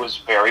time that was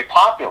very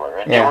popular,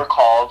 and they were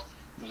called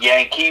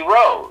Yankee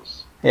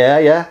Rose.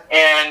 Yeah.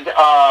 And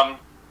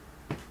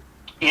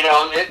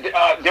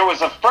there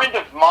was a friend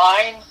of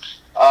mine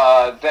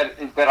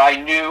that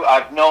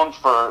I've known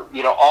for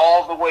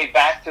all the way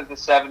back to the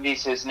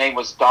 70s. His name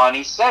was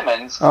Donnie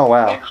Simmons. Oh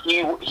wow! And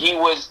he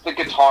was the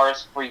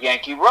guitarist for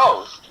Yankee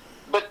Rose.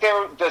 But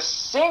the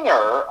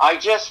singer, I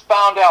just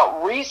found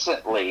out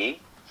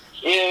recently,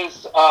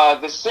 is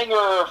the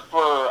singer for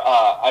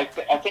I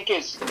think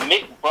it's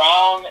Mick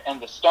Brown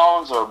and the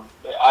Stones, or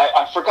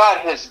I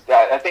forgot his.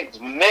 I think it's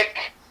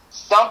Mick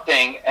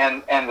something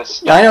and the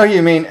Stones. I know who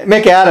you mean.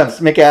 Mick Adams.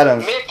 Mick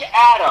Adams. Mick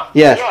Adams.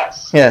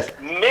 Yes. Yes.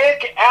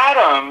 Mick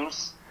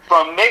Adams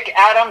from Mick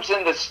Adams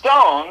and the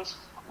Stones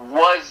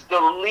was the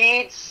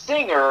lead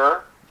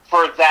singer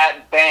for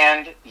that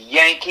band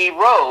Yankee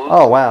Rose.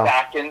 Oh, wow.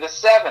 Back in the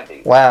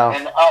 70s. Wow.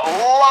 And a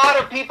lot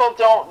of people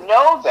don't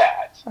know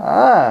that.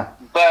 Ah.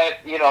 But,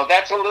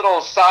 that's a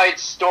little side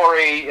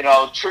story,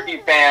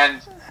 tribute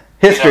band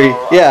history,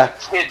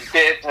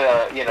 tidbit,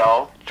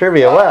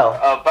 trivia,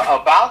 wow.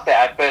 About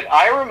that. But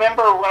I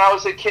remember when I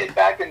was a kid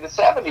back in the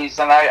 70s,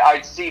 and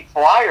I'd see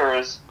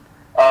flyers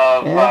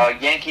of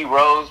Yankee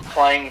Rose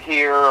playing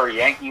here or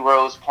Yankee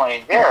Rose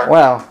playing there.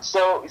 Wow.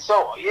 So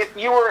if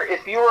you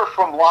were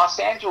from Los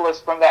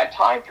Angeles from that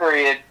time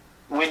period,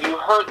 when you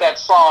heard that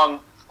song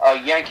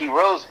Yankee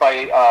Rose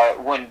by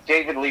when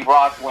David Lee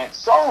Roth went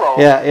solo,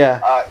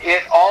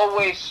 it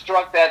always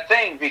struck that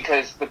thing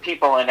because the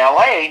people in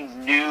LA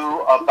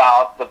knew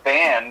about the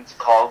band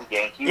called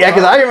Yankee Rose. Yeah,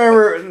 because I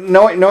remember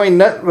knowing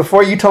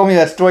before you told me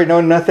that story,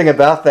 knowing nothing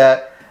about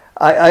that.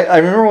 I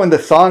remember when the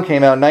song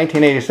came out in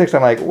 1986,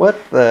 I'm like, what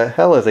the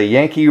hell is a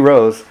Yankee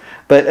Rose?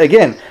 But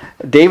again,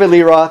 David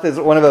Lee Roth is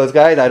one of those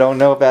guys. I don't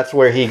know if that's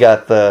where he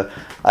got the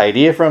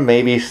idea from,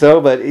 maybe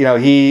so, but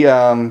he,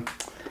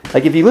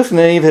 like if you listen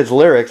to any of his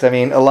lyrics, I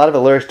mean, a lot of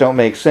the lyrics don't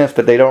make sense,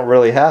 but they don't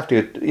really have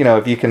to,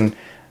 if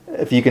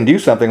you can do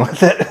something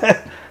with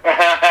it.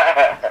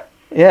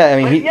 Yeah, I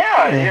mean,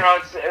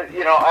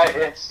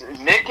 it's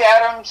Mick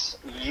Adams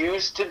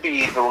used to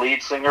be the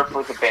lead singer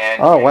for the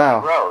band. Oh, Yankee wow.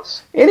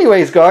 Rose.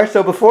 Anyways, Gar,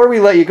 so before we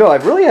let you go,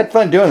 I've really had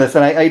fun doing this,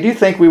 and I do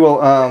think we will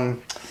have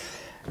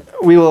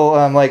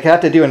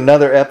to do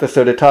another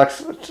episode to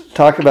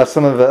talk about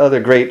some of the other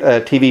great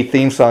TV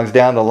theme songs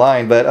down the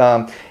line.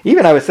 But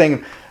even I was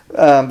saying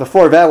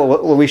before that,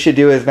 what we should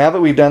do is, now that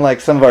we've done like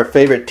some of our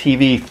favorite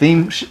TV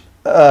theme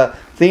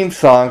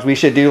songs, we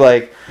should do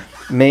like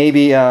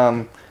maybe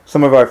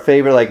some of our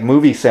favorite like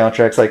movie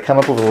soundtracks, like come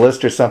up with a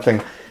list or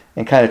something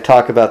and kind of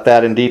talk about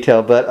that in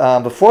detail.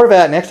 But before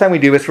that, next time we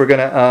do this, we're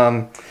going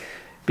to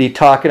be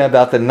talking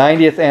about the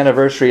 90th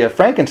anniversary of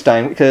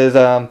Frankenstein, because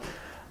I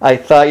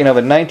thought, the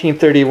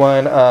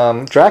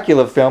 1931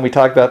 Dracula film, we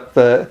talked about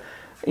the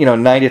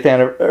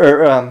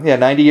 90th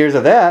 90 years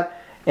of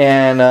that,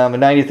 and the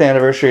 90th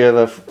anniversary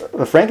of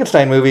the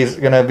Frankenstein movie is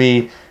going to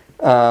be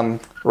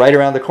right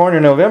around the corner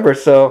in November,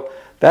 so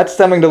that's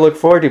something to look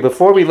forward to.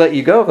 Before we let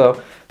you go,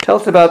 though, tell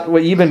us about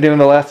what you've been doing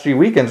the last 3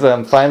 weekends.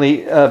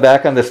 Finally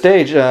back on the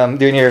stage,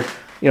 doing your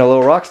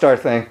little rock star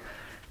thing.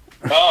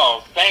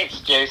 Oh,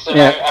 thanks, Jason.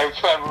 Yeah. I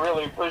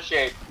really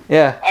appreciate.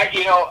 Yeah.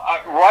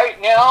 Right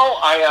now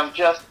I am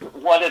just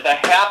one of the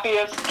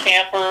happiest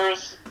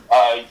campers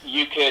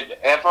you could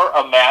ever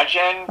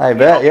imagine. I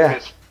bet. Yeah.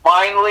 Because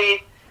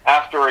finally,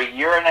 after a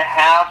year and a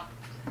half,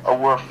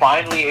 we're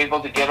finally able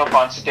to get up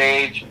on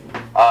stage.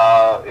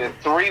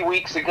 3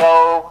 weeks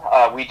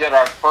ago, we did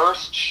our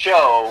first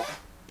show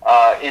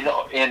in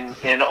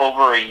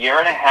over a year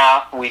and a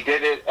half. We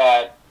did it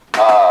at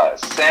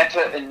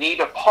Santa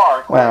Anita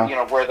Park, wow.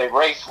 where they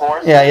race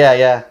horses.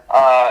 Yeah.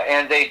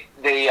 And they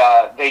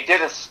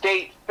did a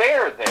state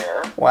fair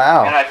there.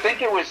 Wow. And I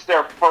think it was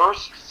their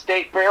first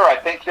state fair. I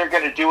think they're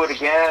going to do it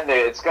again.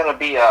 It's going to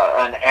be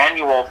an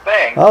annual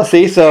thing. Oh,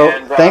 see, so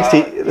thanks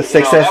to the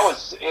success. That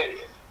was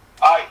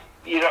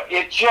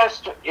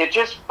it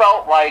just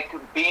felt like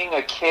being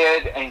a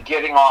kid and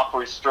getting off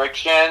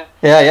restriction.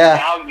 Yeah.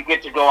 Now you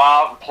get to go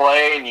out and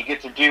play, and you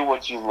get to do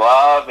what you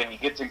love, and you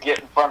get to get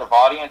in front of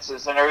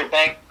audiences and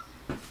everything.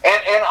 And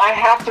I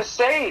have to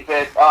say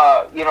that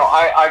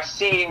I've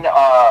seen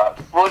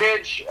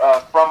footage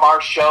from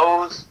our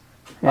shows.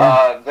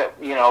 That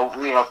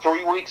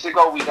 3 weeks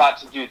ago we got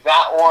to do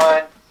that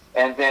one.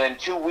 And then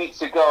 2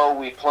 weeks ago,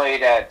 we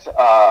played at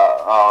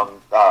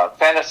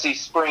Fantasy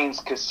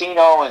Springs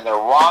Casino in the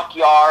Rock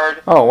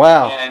Yard. Oh,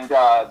 wow. And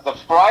the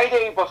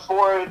Friday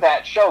before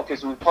that show,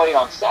 because we played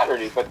on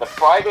Saturday, but the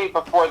Friday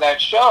before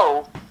that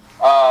show,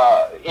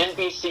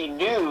 NBC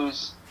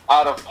News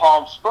out of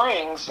Palm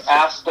Springs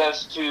asked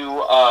us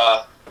to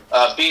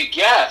be a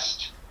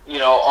guest,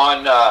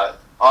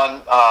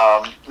 on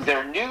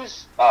their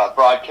news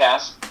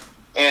broadcast.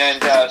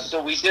 And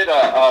so we did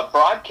a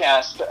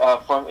broadcast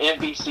from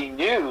NBC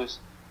News,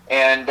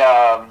 and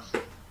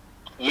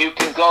you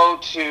can go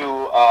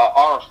to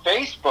our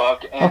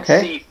Facebook and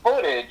see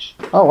footage.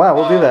 Oh, wow,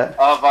 we'll do that.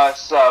 Of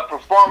us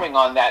performing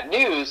on that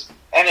news,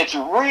 and it's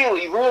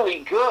really, really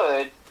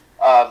good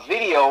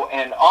video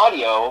and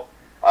audio.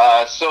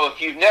 So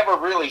if you've never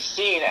really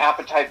seen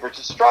Appetite for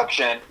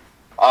Destruction,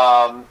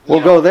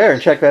 we'll go there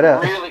and check that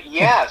out. Really,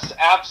 yes,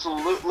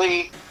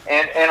 absolutely.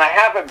 And I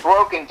have it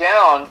broken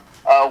down.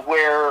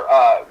 Where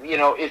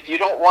if you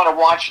don't want to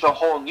watch the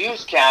whole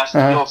newscast,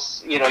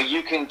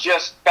 you can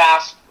just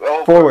fast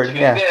forward to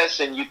this,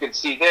 and you can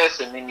see this,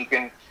 and then you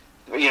can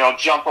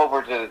jump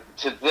over to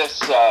this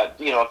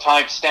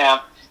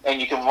timestamp, and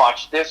you can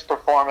watch this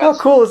performance. How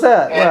cool is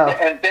that? And, Wow.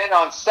 and then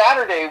on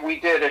Saturday, we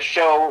did a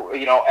show,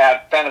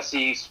 at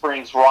Fantasy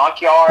Springs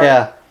Rock Yard.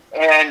 Yeah.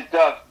 And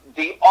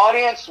the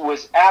audience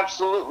was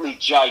absolutely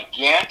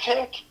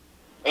gigantic.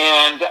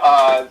 And,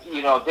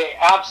 they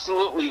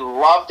absolutely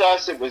loved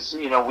us. It was,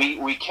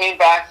 we came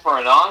back for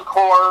an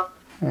encore.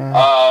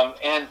 Yeah.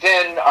 And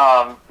then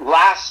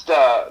last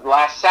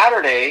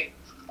Saturday,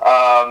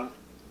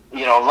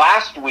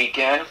 last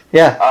weekend,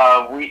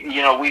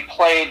 we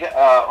played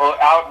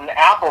out in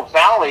Apple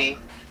Valley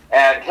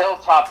at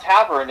Hilltop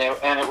Tavern,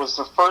 and it was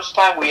the first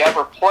time we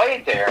ever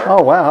played there.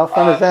 Oh, wow. How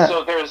fun is that?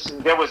 So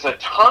there was a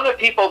ton of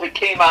people that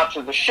came out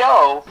to the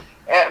show,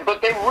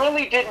 but they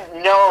really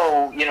didn't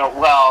know,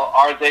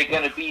 are they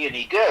going to be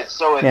any good?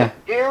 So at the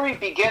very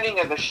beginning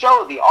of the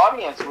show, the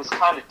audience was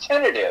kind of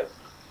tentative.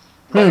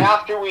 But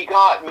after we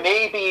got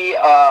maybe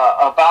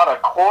about a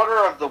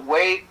quarter of the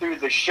way through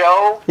the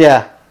show,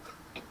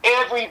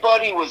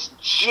 everybody was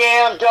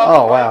jammed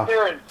up right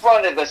there in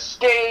front of the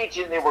stage,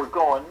 and they were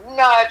going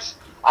nuts.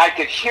 I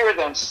could hear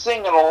them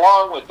singing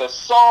along with the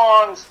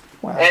songs,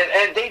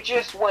 and they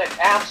just went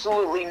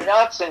absolutely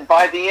nuts. And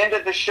by the end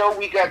of the show,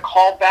 we got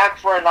called back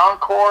for an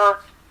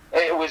encore.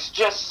 It was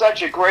just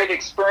such a great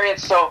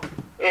experience. So,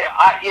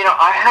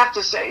 I have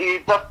to say,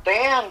 the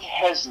band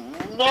has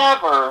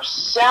never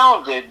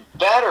sounded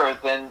better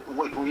than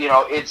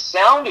it's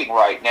sounding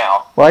right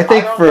now. Well, I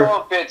think I don't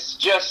know if it's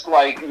just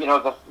like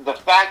the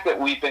fact that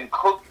we've been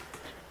cooped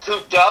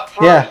up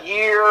for a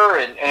year,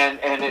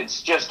 and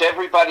it's just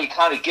everybody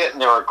kind of getting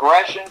their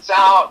aggressions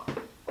out,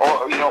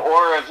 or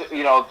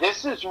if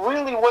this is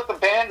really what the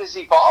band has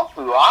evolved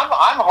to.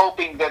 I'm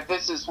hoping that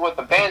this is what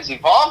the band's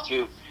evolved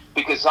to,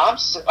 because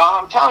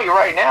I'm telling you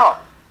right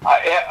now,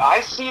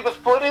 I see the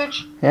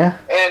footage, and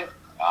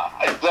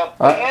the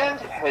band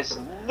has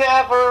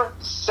never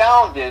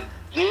sounded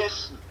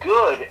this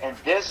good and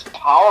this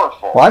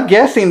powerful. Well, I'm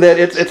guessing that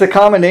it's a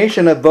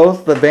combination of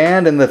both the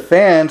band and the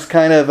fans.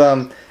 Kind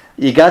of,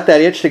 you got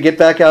that itch to get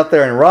back out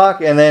there and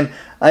rock, and then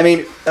I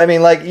mean,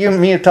 like you and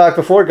me have talked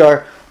before,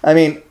 Gar. I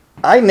mean,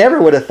 I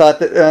never would have thought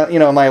that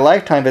in my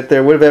lifetime that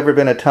there would have ever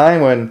been a time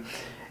when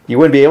you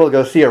wouldn't be able to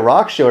go see a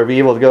rock show or be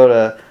able to go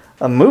to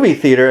a movie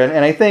theater,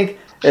 and I think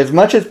as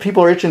much as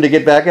people are itching to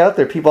get back out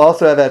there, people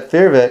also have that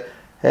fear of it.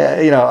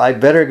 I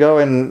better go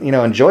and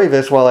enjoy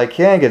this while I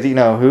can, because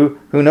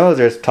who knows?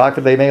 There's talk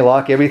that they may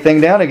lock everything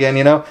down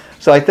again.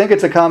 So I think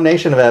it's a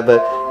combination of that.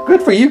 But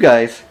good for you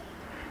guys.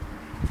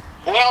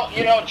 Well,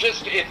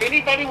 just if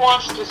anybody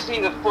wants to see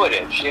the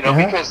footage,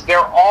 because there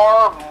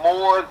are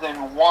more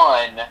than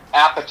one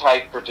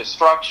Appetite for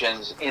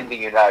Destructions in the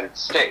United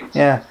States.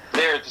 Yeah.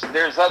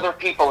 There's other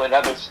people in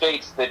other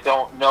states that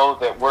don't know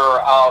that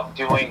we're out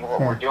doing what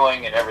we're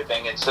doing and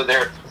everything, and so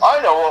I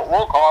know what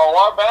we'll call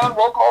our band.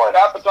 We'll call it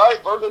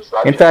Appetite for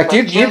Destruction. In fact,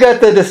 you got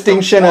the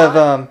distinction of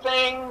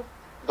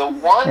the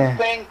one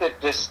thing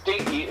that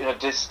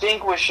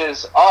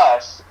distinguishes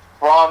us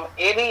from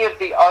any of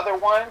the other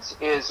ones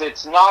is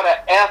it's not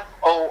a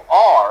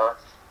FOR,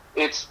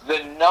 it's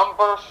the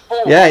number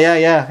 4.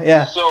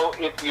 Yeah. So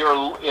if you're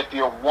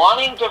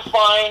wanting to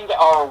find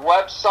our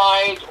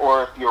website,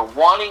 or if you're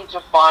wanting to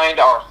find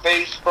our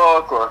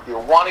Facebook, or if you're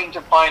wanting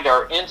to find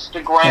our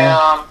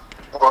Instagram,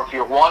 or if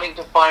you're wanting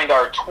to find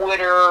our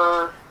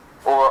Twitter,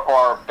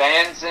 or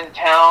Bands in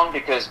Town,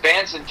 because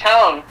Bands in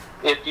Town,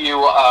 if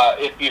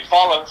you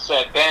follow us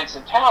at Bands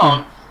in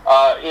Town,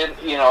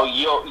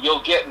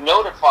 you'll get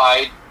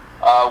notified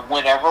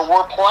whenever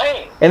we're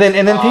playing. And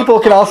then people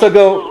can also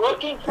go. If you're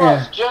looking for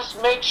us,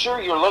 just make sure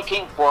you're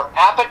looking for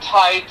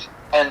Appetite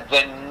and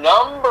the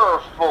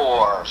number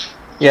 4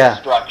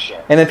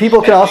 Destruction. And then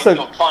people can also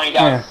find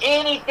out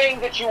anything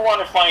that you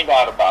want to find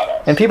out about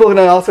us. And people can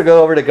also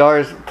go over to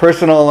Gar's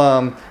personal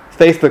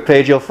Facebook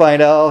page. You'll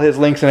find all his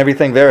links and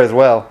everything there as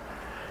well.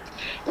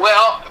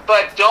 Well,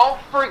 but don't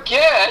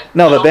forget.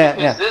 The band.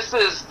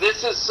 Because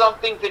this is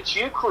something that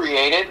you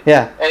created.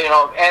 Yeah.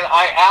 And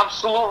I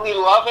absolutely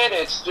love it.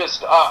 It's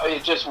just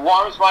it just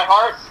warms my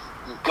heart.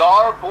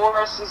 Gar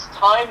Borras'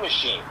 Time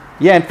Machine.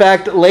 Yeah. In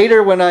fact,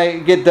 later when I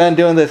get done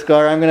doing this,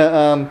 Gar, I'm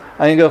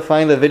gonna go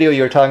find the video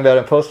you were talking about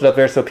and post it up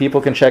there so people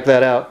can check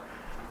that out.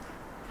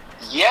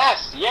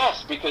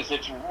 Yes, because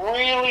it's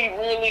really,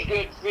 really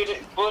good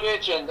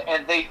footage,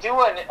 and they do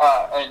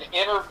an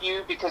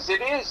interview, because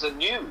it is a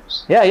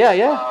news.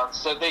 Yeah.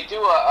 So they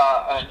do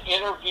an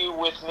interview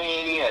with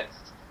me, and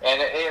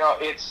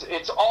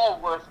it's all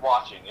worth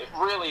watching. It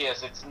really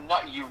is.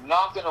 You're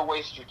not going to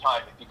waste your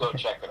time if you go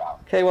check it out.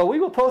 Okay, well, we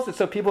will post it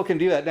so people can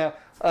do that. Now,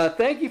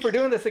 thank you for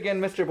doing this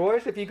again, Mr.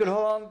 Borras. If you could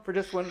hold on for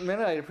just 1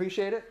 minute, I'd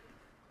appreciate it.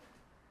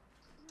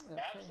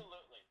 Okay. Absolutely.